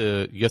go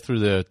through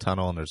the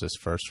tunnel, and there's this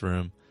first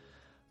room,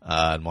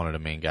 and one of the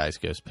main guys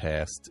goes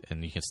past,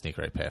 and you can sneak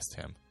right past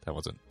him. That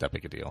wasn't that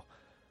big a deal.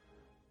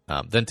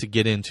 Then to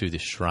get into the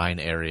shrine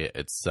area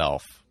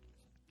itself,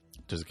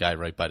 there's a guy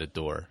right by the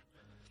door.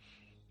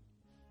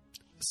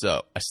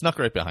 So I snuck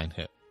right behind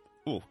him.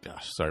 Oh,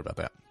 gosh, sorry about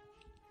that.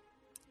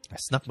 I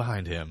snuck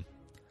behind him.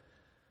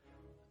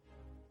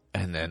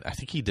 And then I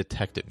think he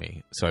detected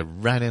me. So I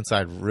ran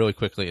inside really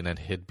quickly and then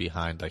hid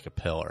behind like a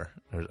pillar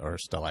or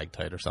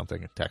stalactite or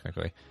something,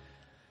 technically.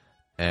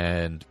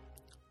 And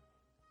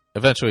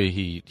eventually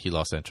he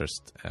lost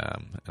interest,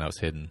 and I was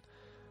hidden.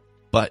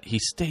 But he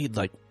stayed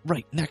like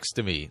right next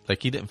to me.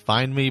 Like he didn't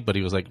find me, but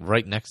he was like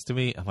right next to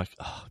me. I'm like,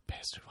 oh,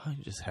 bastard, why don't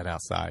you just head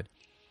outside?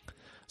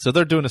 So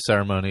they're doing a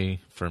ceremony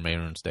for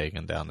Mehrunes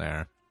Dagon down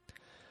there,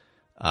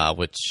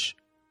 which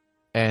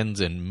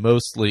ends and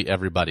mostly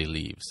everybody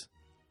leaves.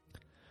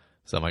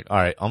 So I'm like, all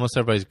right, almost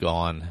everybody's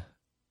gone.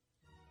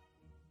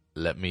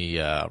 Let me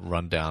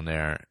run down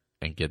there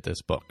and get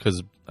this book.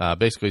 Because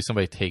basically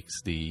somebody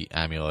takes the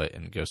amulet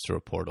and goes through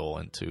a portal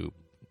into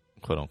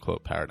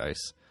quote-unquote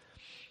paradise.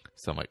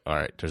 So I'm like, all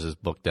right, there's this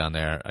book down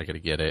there. I got to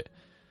get it.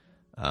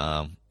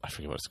 I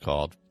forget what it's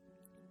called.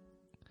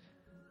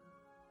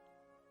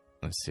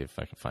 Let's see if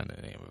I can find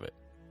the name of it.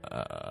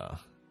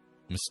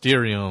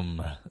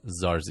 Mysterium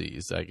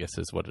Zarzis, I guess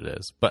is what it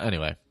is. But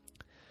anyway,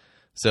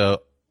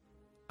 so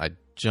I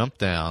jump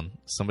down.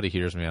 Somebody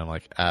hears me. I'm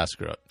like,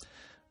 screw it.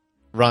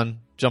 Run,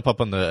 jump up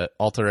on the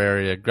altar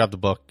area, grab the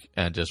book,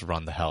 and just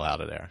run the hell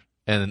out of there.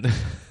 And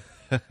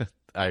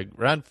I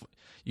ran.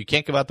 You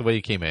can't go out the way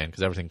you came in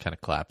because everything kind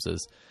of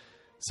collapses.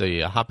 So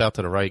you hop out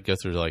to the right, go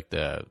through like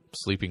the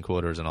sleeping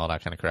quarters and all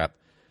that kind of crap.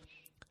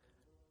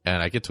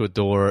 And I get to a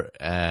door,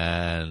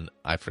 and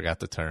I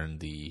forgot to turn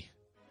the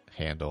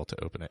handle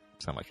to open it.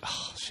 So I'm like,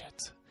 oh,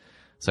 shit.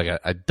 So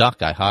I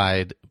duck, I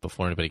hide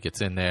before anybody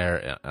gets in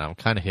there, and I'm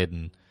kind of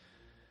hidden.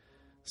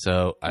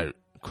 So I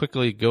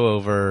quickly go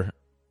over,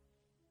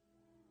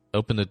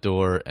 open the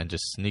door, and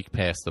just sneak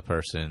past the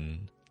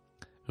person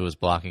who was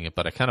blocking it.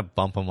 But I kind of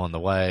bump them on the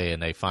way,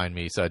 and they find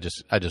me, so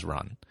I just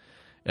run.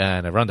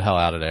 And I run the hell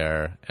out of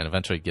there, and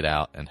eventually get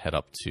out and head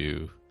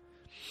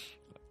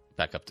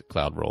back up to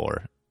Cloud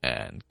Roller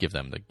and give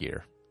them the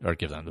gear. Or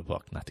give them the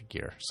book, not the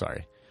gear,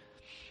 sorry.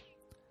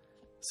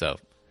 So,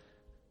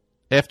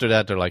 after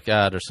that, they're like,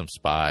 there's some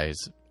spies.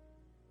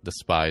 The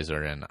spies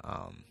are in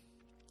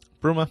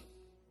Bruma.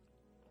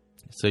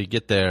 So you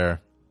get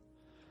there.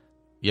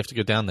 You have to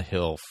go down the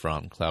hill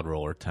from Cloud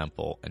Roller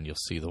Temple, and you'll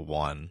see the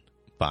one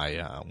by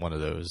one of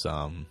those...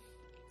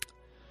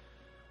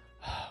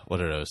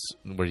 what are those?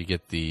 Where you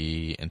get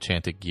the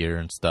enchanted gear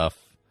and stuff.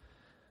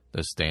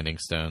 Those standing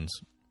stones.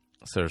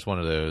 So there's one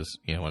of those,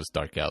 when it's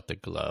dark out, they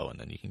glow, and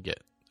then you can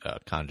get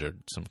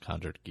some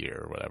conjured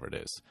gear or whatever it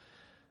is.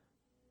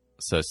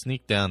 So I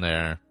sneak down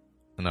there,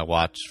 and I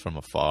watch from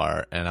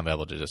afar, and I'm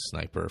able to just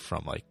snipe her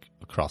from like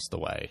across the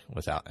way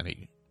without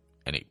any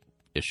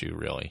issue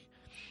really.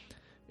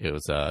 It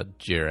was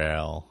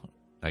Jirel.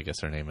 I guess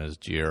her name is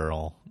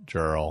Jirel,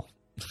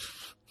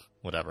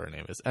 whatever her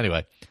name is.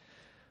 Anyway.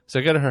 So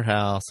I go to her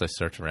house, I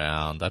search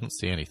around, I don't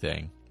see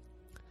anything.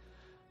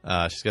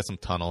 She's got some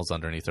tunnels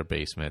underneath her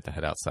basement to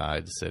head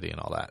outside the city and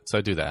all that. So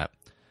I do that.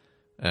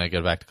 And I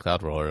go back to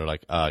Cloud Roller, they're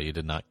like, you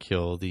did not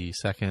kill the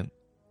second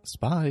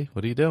spy.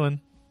 What are you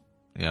doing?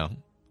 I'm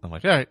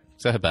like, all right,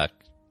 so I head back.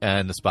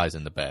 And the spy's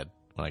in the bed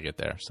when I get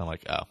there. So I'm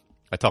like,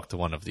 I talked to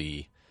one of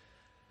the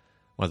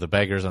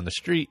beggars on the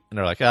street, and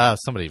they're like,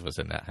 somebody was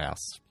in that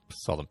house.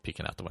 Saw them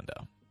peeking out the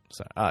window.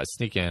 So I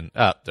sneak in,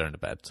 they're in the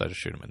bed. So I just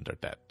shoot them and they're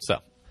dead. So.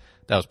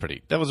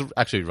 That was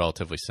actually a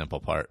relatively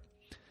simple part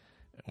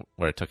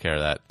where I took care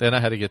of that. Then I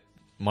had to get,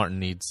 Martin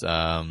needs,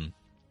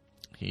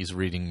 he's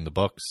reading the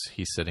books.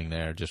 He's sitting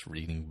there just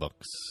reading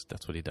books.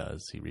 That's what he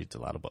does. He reads a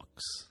lot of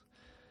books.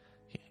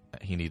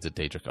 He needs a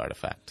Daedric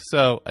artifact.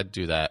 So I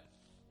do that.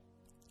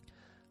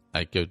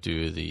 I go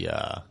do the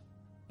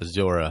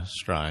Azura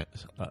Shrine,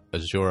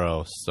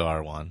 Azuro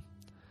Star one,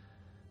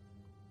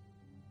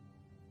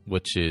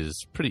 which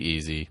is pretty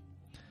easy.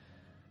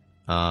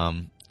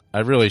 I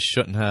really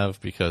shouldn't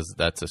have because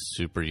that's a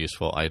super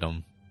useful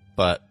item,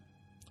 but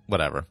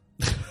whatever,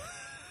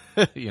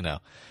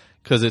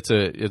 because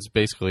it's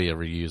basically a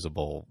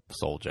reusable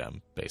soul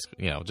gem,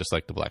 basically, just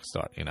like the Black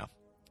Star,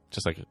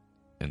 just like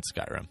in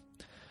Skyrim.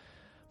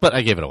 But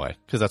I gave it away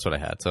because that's what I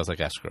had, so I was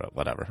like, screw it,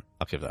 whatever,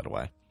 I'll give that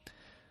away.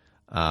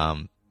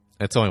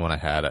 It's only when I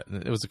had it.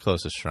 It was the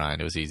closest shrine.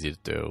 It was easy to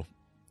do.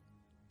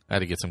 I had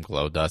to get some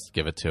glow dust,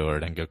 give it to her,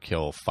 then go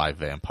kill 5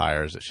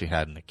 vampires that she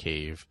had in the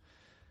cave.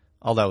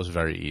 All that was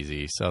very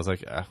easy. So I was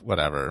like,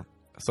 whatever.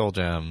 Soul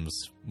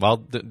gems. Well,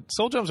 the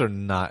soul gems are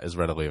not as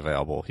readily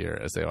available here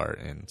as they are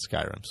in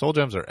Skyrim. Soul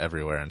gems are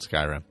everywhere in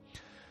Skyrim.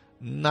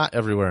 Not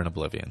everywhere in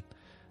Oblivion.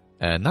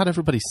 And not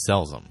everybody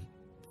sells them.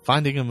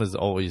 Finding them is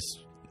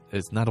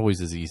not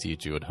always as easy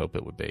as you would hope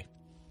it would be.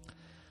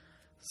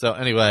 So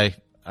anyway,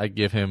 I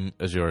give him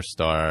Azure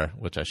Star,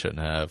 which I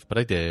shouldn't have, but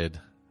I did.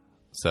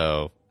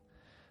 So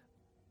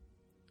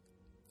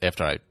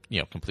after I,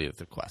 completed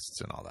the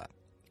quests and all that.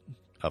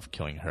 Of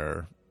killing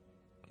her,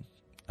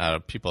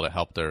 people that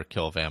helped her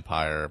kill a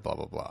vampire, blah,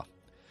 blah, blah.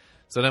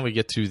 So then we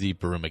get to the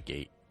Bruma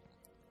Gate.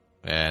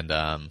 And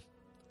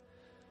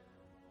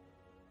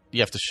you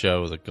have to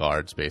show the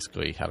guards,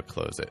 basically, how to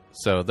close it.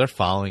 So they're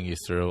following you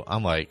through.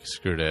 I'm like,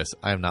 screw this.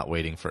 I'm not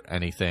waiting for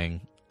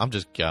anything. I'm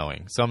just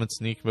going. So I'm in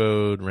sneak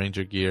mode,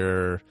 ranger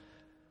gear,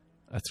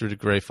 I threw the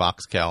gray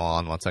fox cowl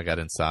on once I got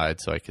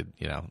inside so I could,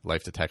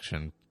 life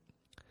detection.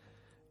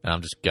 And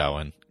I'm just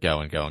going.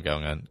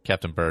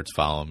 Captain Bird's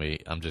following me.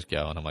 I'm just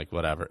going. I'm like,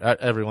 whatever.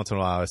 Every once in a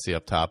while I see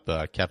up top,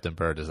 Captain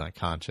Bird is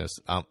unconscious.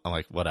 I'm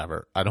like,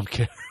 whatever. I don't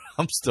care.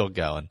 I'm still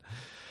going.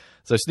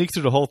 So I sneak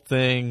through the whole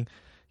thing,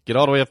 get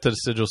all the way up to the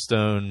sigil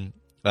stone.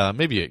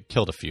 Maybe it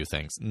killed a few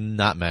things.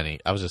 Not many.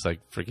 I was just like,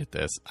 forget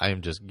this. I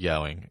am just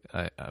going.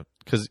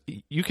 Because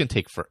you can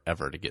take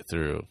forever to get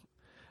through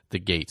the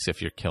gates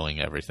if you're killing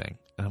everything.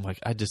 And I'm like,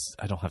 I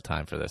don't have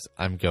time for this.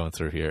 I'm going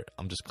through here.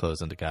 I'm just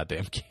closing the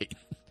goddamn gate.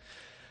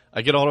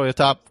 I get all the way to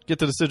the top, get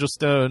to the sigil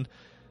stone,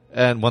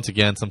 and once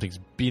again, something's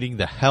beating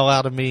the hell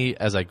out of me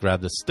as I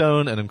grab the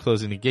stone and I'm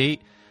closing the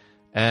gate.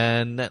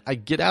 And then I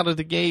get out of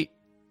the gate,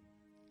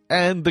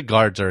 and the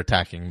guards are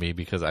attacking me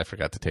because I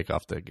forgot to take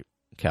off the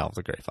cowl of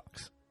the gray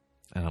fox.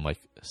 And I'm like,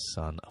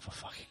 son of a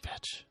fucking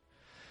bitch.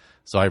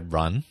 So I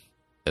run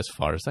as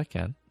far as I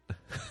can.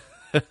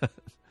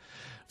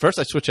 First,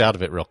 I switch out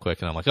of it real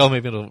quick, and I'm like, oh,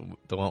 maybe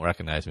they won't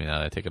recognize me now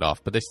that I take it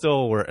off. But they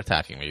still were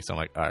attacking me, so I'm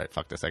like, all right,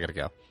 fuck this, I gotta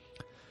go.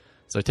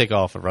 So I take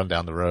off and run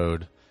down the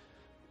road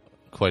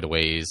quite a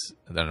ways,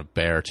 and then a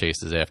bear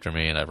chases after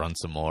me, and I run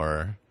some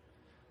more,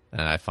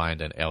 and I find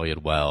an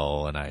alien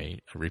well, and I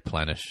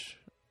replenish,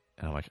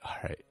 and I'm like, all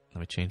right, let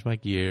me change my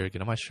gear,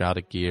 get on my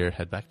shrouded gear,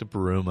 head back to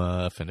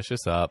Baruma, finish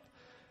this up.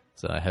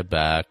 So I head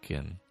back,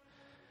 and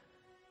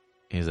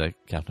he's like,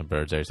 Captain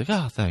Bird's there. He's like,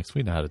 oh, thanks,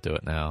 we know how to do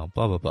it now,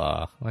 blah, blah,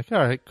 blah. I'm like, all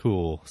right,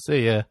 cool,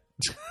 see ya.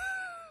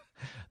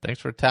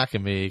 Thanks for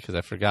attacking me, because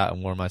I forgot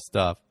and wore my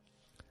stuff.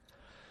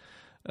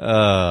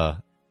 But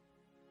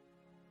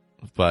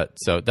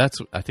so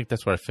I think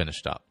that's where I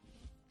finished up.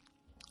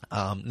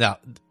 Now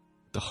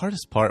the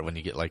hardest part when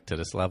you get like to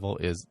this level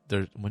is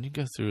when you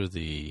go through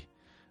the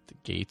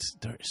gates,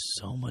 there is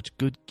so much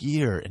good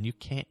gear and you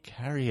can't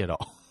carry it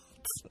all.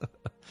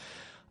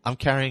 I'm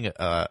carrying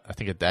I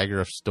think a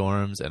dagger of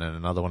storms and then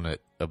another one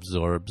that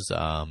absorbs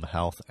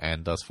health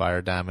and does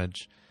fire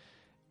damage,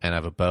 and I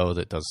have a bow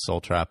that does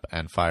soul trap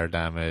and fire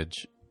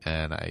damage,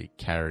 and I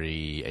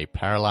carry a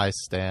paralyzed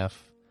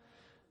staff,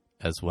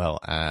 as well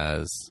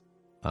as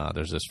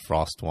there's this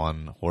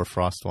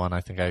Hoarfrost one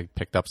I think I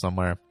picked up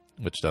somewhere,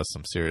 which does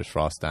some serious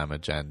frost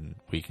damage and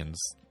weakens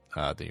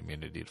the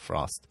immunity to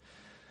frost.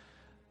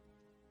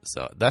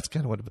 So that's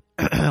kind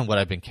of what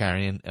I've been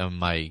carrying. And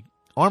my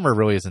armor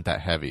really isn't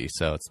that heavy,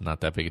 so it's not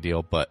that big a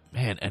deal. But,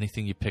 man,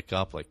 anything you pick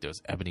up, like those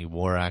Ebony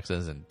War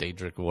Axes and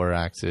Daedric War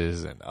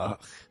Axes, and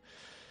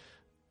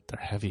they're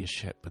heavy as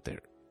shit, but they're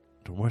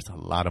worth a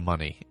lot of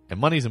money. And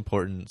money's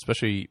important,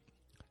 especially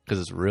because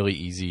it's really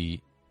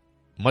easy.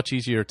 Much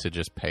easier to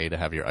just pay to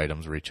have your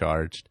items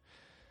recharged.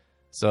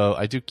 So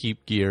I do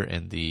keep gear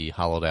in the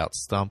hollowed out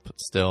stump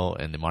still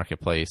in the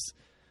marketplace.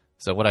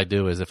 So what I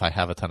do is if I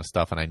have a ton of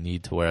stuff and I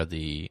need to wear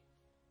the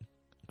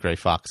gray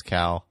fox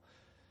cowl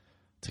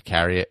to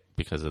carry it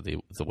because of the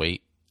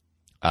weight,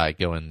 I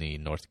go in the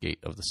north gate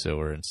of the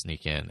sewer and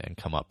sneak in and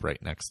come up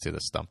right next to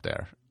the stump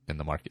there in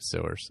the market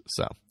sewers.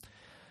 So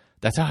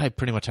that's how I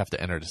pretty much have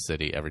to enter the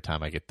city every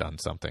time I get done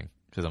something.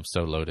 Because I'm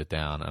so loaded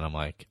down, and I'm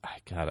like,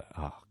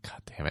 oh,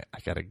 god damn it, I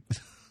gotta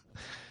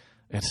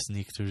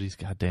sneak through these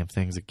goddamn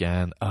things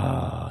again.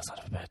 Oh, son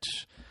of a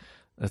bitch.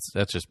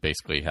 That's just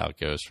basically how it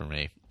goes for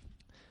me.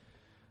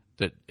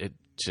 It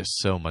just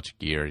so much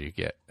gear you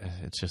get.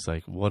 It's just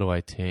like, what do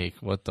I take?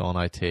 What don't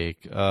I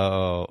take?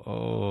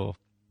 Oh.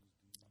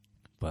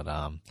 But,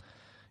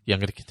 yeah, I'm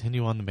going to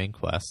continue on the main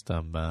quest.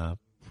 I'm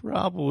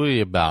probably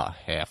about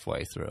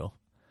halfway through.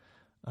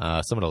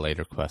 Some of the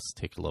later quests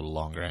take a little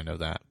longer, I know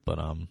that, but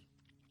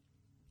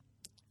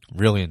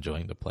really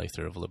enjoying the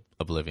playthrough of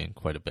Oblivion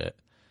quite a bit.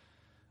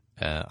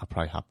 I'll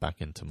probably hop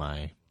back into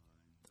my...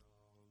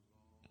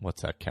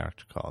 What's that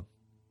character called?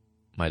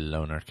 My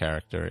loner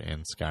character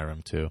in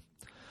Skyrim 2.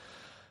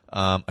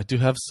 I do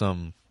have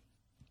some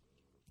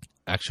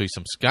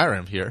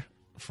Skyrim here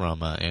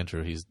from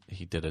Andrew.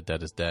 He did a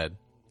Dead is Dead,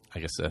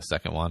 I guess a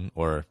second one,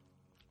 or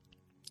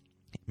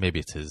maybe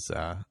it's his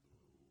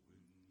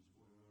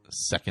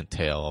second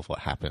tale of what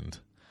happened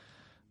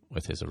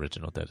with his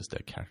original Dead is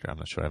Dead character. I'm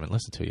not sure. I haven't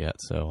listened to it yet,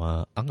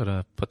 so I'm going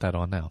to put that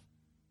on now.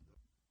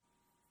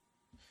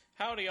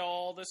 Howdy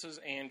all, this is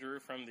Andrew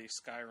from the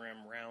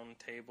Skyrim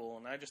Roundtable,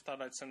 and I just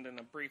thought I'd send in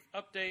a brief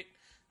update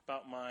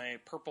about my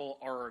purple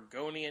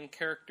Aragonian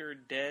character,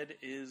 Dead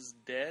is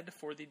Dead,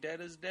 for the Dead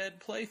is Dead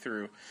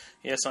playthrough.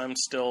 Yes, I'm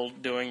still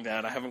doing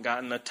that. I haven't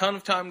gotten a ton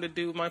of time to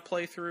do my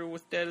playthrough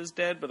with Dead is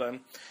Dead, but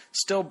I'm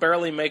still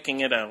barely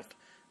making it out.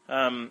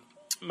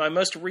 My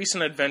most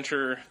recent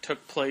adventure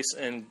took place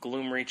in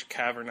Gloomreach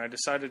Cavern. I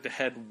decided to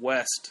head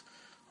west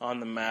on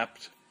the map,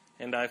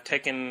 and I've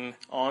taken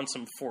on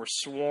some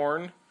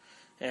Forsworn,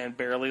 and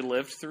barely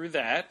lived through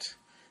that.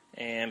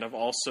 And I've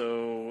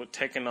also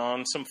taken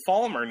on some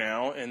Falmer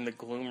now in the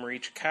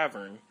Gloomreach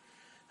Cavern.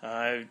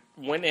 I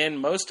went in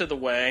most of the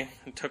way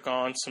and took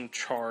on some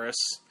Chaurus,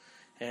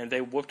 and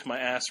they whooped my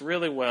ass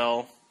really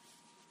well.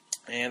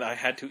 And I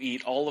had to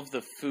eat all of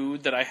the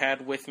food that I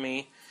had with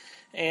me.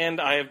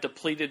 And I have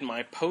depleted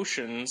my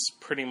potions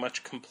pretty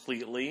much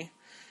completely.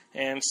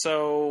 And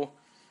so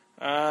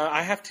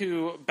I have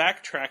to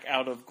backtrack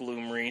out of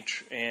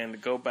Gloomreach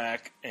and go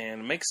back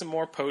and make some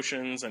more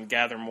potions and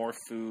gather more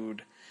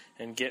food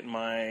and get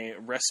my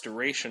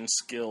restoration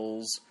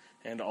skills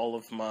and all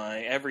of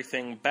my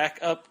everything back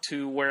up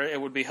to where it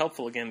would be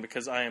helpful again,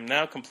 because I am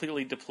now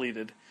completely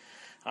depleted.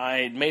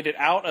 I made it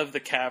out of the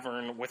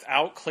cavern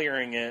without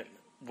clearing it,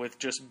 with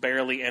just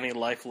barely any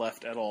life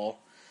left at all.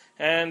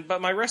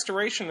 But my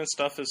restoration and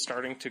stuff is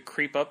starting to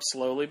creep up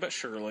slowly but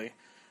surely.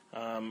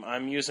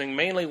 I'm using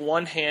mainly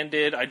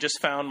one-handed. I just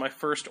found my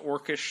first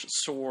orcish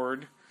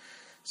sword.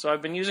 So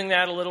I've been using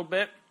that a little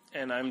bit,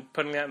 and I'm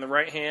putting that in the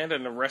right hand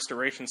and the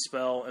restoration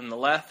spell in the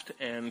left,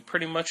 and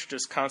pretty much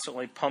just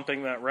constantly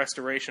pumping that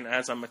restoration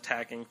as I'm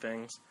attacking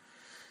things.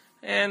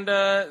 And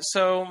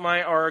so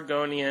my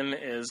Aragonian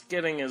is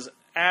getting his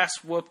ass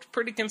whooped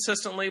pretty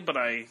consistently, but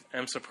I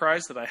am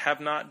surprised that I have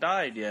not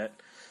died yet.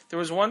 There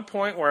was one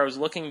point where I was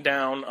looking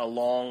down a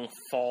long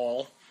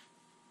fall,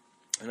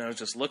 and I was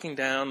just looking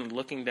down and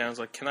looking down. I was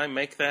like, can I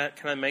make that?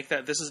 Can I make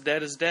that? This is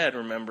dead,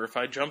 remember. If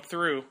I jump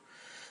through,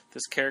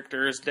 this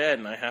character is dead,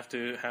 and I have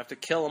to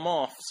kill him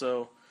off.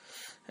 So,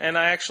 and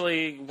I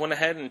actually went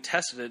ahead and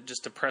tested it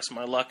just to press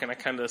my luck, and I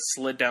kind of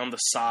slid down the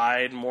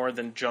side more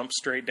than jump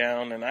straight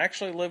down, and I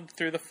actually lived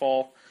through the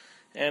fall.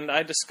 And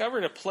I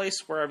discovered a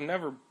place where I've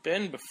never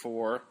been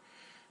before.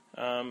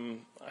 I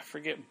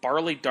forget,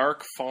 Barley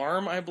Dark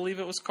Farm, I believe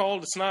it was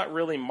called. It's not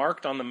really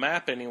marked on the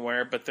map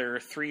anywhere, but there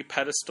are 3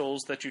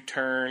 pedestals that you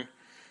turn,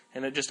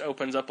 and it just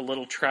opens up a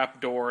little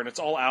trap door, and it's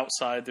all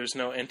outside. There's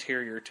no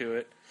interior to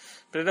it.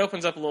 But it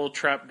opens up a little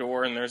trap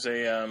door, and there's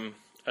a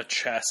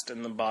chest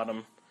in the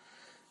bottom.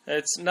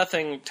 It's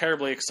nothing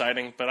terribly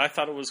exciting, but I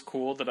thought it was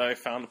cool that I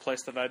found a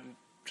place that I'd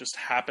just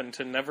happened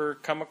to never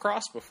come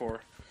across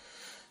before.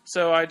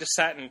 So I just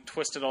sat and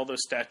twisted all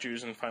those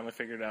statues and finally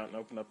figured it out and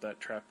opened up that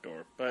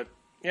trapdoor. But,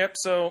 yep,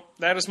 so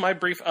that is my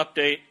brief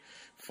update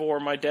for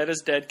my Dead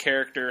is Dead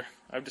character.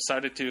 I've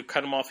decided to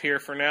cut him off here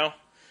for now,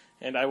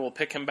 and I will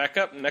pick him back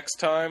up next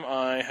time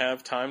I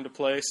have time to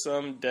play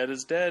some Dead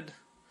is Dead.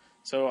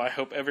 So I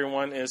hope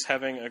everyone is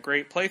having a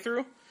great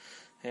playthrough,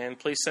 and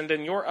please send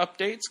in your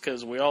updates,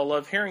 because we all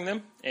love hearing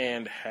them,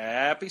 and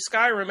happy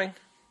Skyrimming!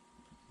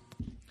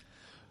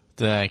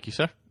 Thank you,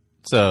 sir.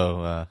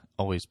 So,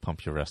 always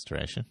pump your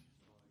restoration.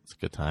 It's a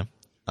good time.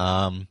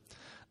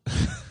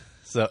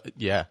 So,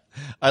 yeah.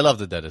 I love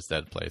the Dead is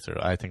Dead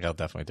playthrough. I think I'll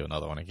definitely do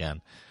another one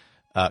again.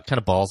 Kind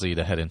of ballsy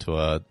to head into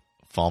a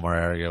Falmer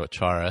area with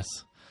Charis,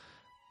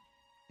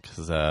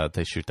 because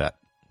they shoot that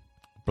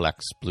black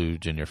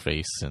splooge in your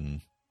face, and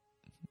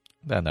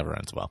that never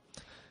ends well.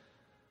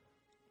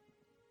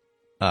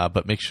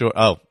 But make sure...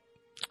 Oh,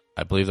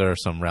 I believe there are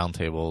some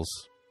roundtables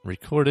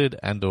recorded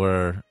and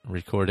or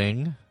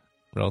recording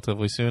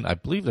relatively soon. I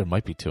believe there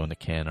might be 2 in the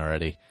can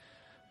already.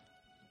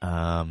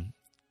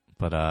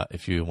 But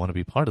if you want to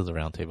be part of the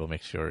roundtable,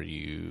 make sure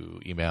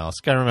you email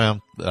Skyrim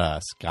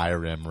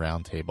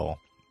Roundtable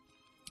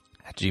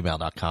at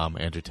gmail.com.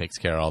 Andrew takes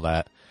care of all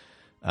that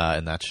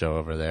in that show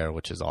over there,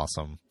 which is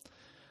awesome.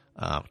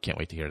 Can't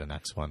wait to hear the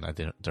next one. I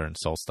did during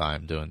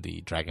Solstheim doing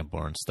the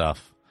Dragonborn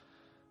stuff.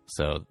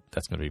 So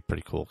that's going to be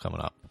pretty cool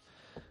coming up.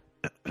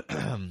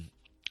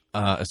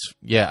 It's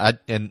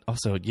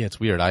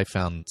weird. I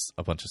found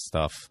a bunch of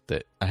stuff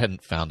that I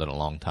hadn't found in a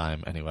long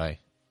time anyway,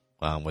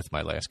 with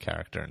my last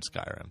character in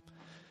Skyrim.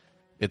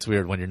 It's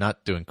weird when you're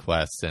not doing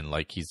quests and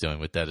like he's doing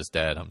with Dead is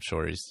Dead. I'm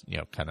sure he's,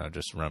 kind of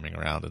just roaming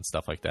around and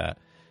stuff like that.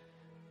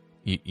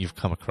 You've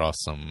come across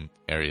some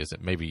areas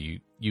that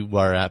maybe you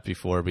were at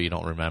before, but you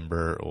don't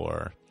remember,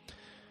 or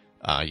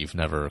you've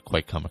never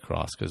quite come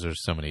across, because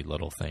there's so many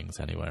little things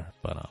anywhere.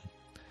 But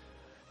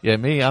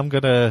I'm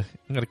gonna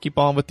keep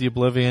on with the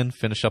Oblivion,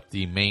 finish up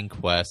the main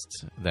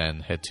quest,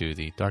 then head to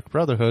the Dark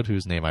Brotherhood,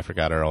 whose name I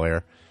forgot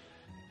earlier,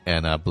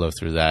 and blow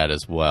through that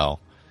as well,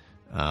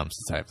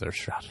 since I have their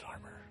shrouded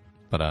armor.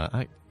 But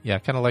I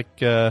kind of like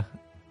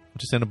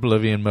just in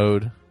Oblivion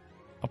mode.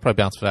 I'll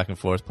probably bounce back and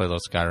forth, play a little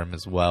Skyrim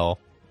as well.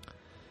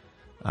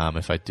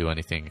 If I do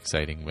anything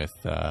exciting with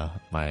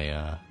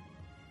my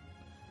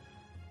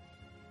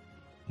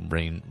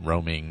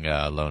roaming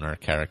loner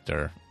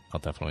character,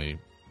 I'll definitely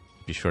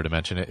be sure to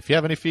mention it. If you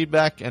have any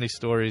feedback, any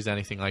stories,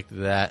 anything like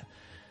that,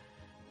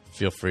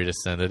 feel free to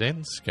send it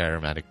in.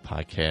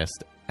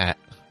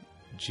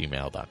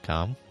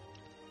 SkyrimaticPodcast@gmail.com.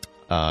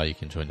 You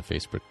can join the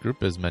Facebook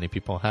group, as many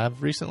people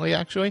have recently,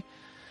 actually.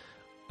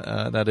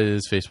 That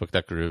is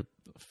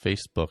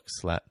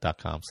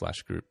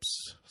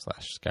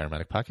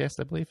facebook.com/groups/Skyrimatic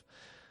I believe.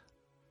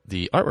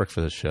 The artwork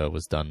for the show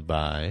was done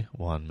by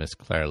one Miss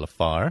Claire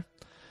Lafar.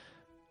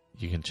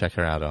 You can check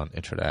her out on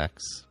Intro to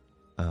X.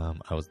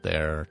 I was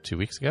there 2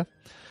 weeks ago.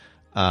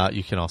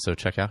 You can also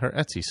check out her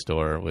Etsy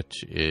store,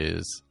 which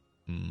is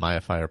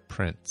Maiafire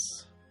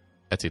Prints.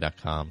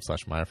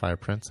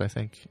 Etsy.com/MaiafirePrints, I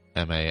think.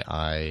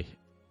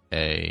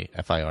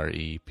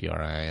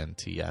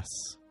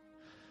 MaiaFireprints.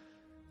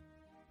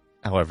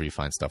 However you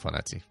find stuff on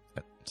Etsy.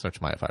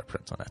 Search Maiafire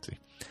Prints on Etsy.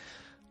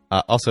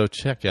 Also,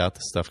 check out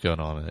the stuff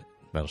going on at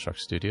Metal Shark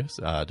Studios.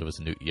 There was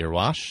a new ear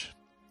wash.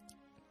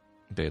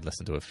 They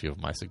listened to a few of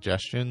my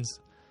suggestions.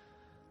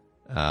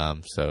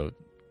 So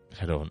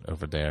head on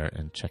over there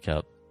and check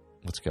out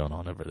what's going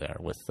on over there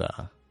with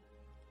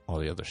all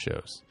the other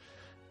shows.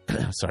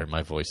 Sorry,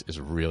 my voice is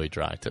really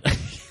dry today.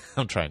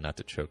 I'm trying not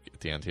to choke at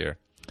the end here.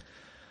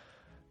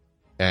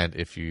 And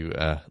if you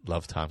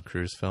love Tom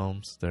Cruise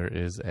films, there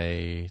is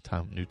a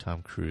new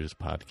Tom Cruise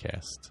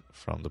podcast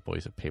from the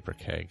boys at Paper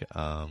Keg.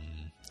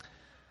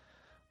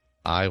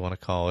 I want to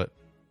call it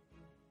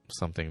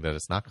something that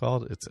it's not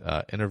called. It's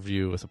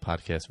Interview with a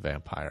Podcast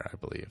Vampire, I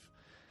believe.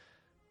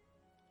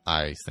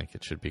 I think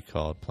it should be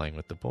called Playing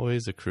with the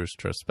Boys, a Cruise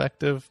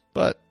Retrospective,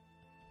 but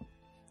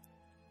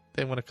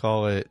they want to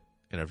call it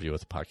Interview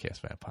with a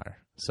Podcast Vampire.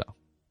 So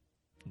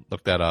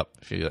look that up.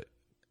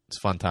 It's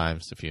fun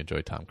times if you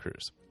enjoy Tom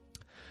Cruise.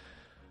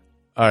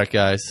 All right,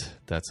 guys,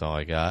 that's all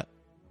I got.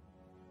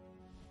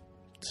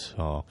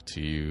 Talk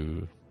to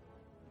you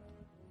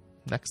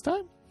next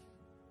time.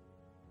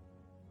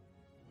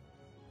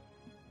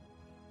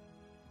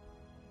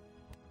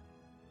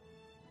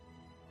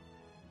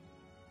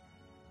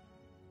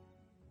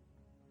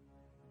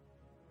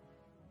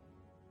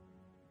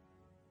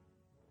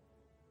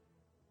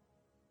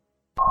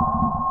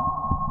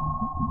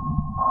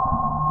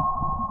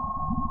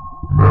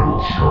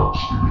 Metal Shark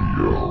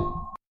Studio.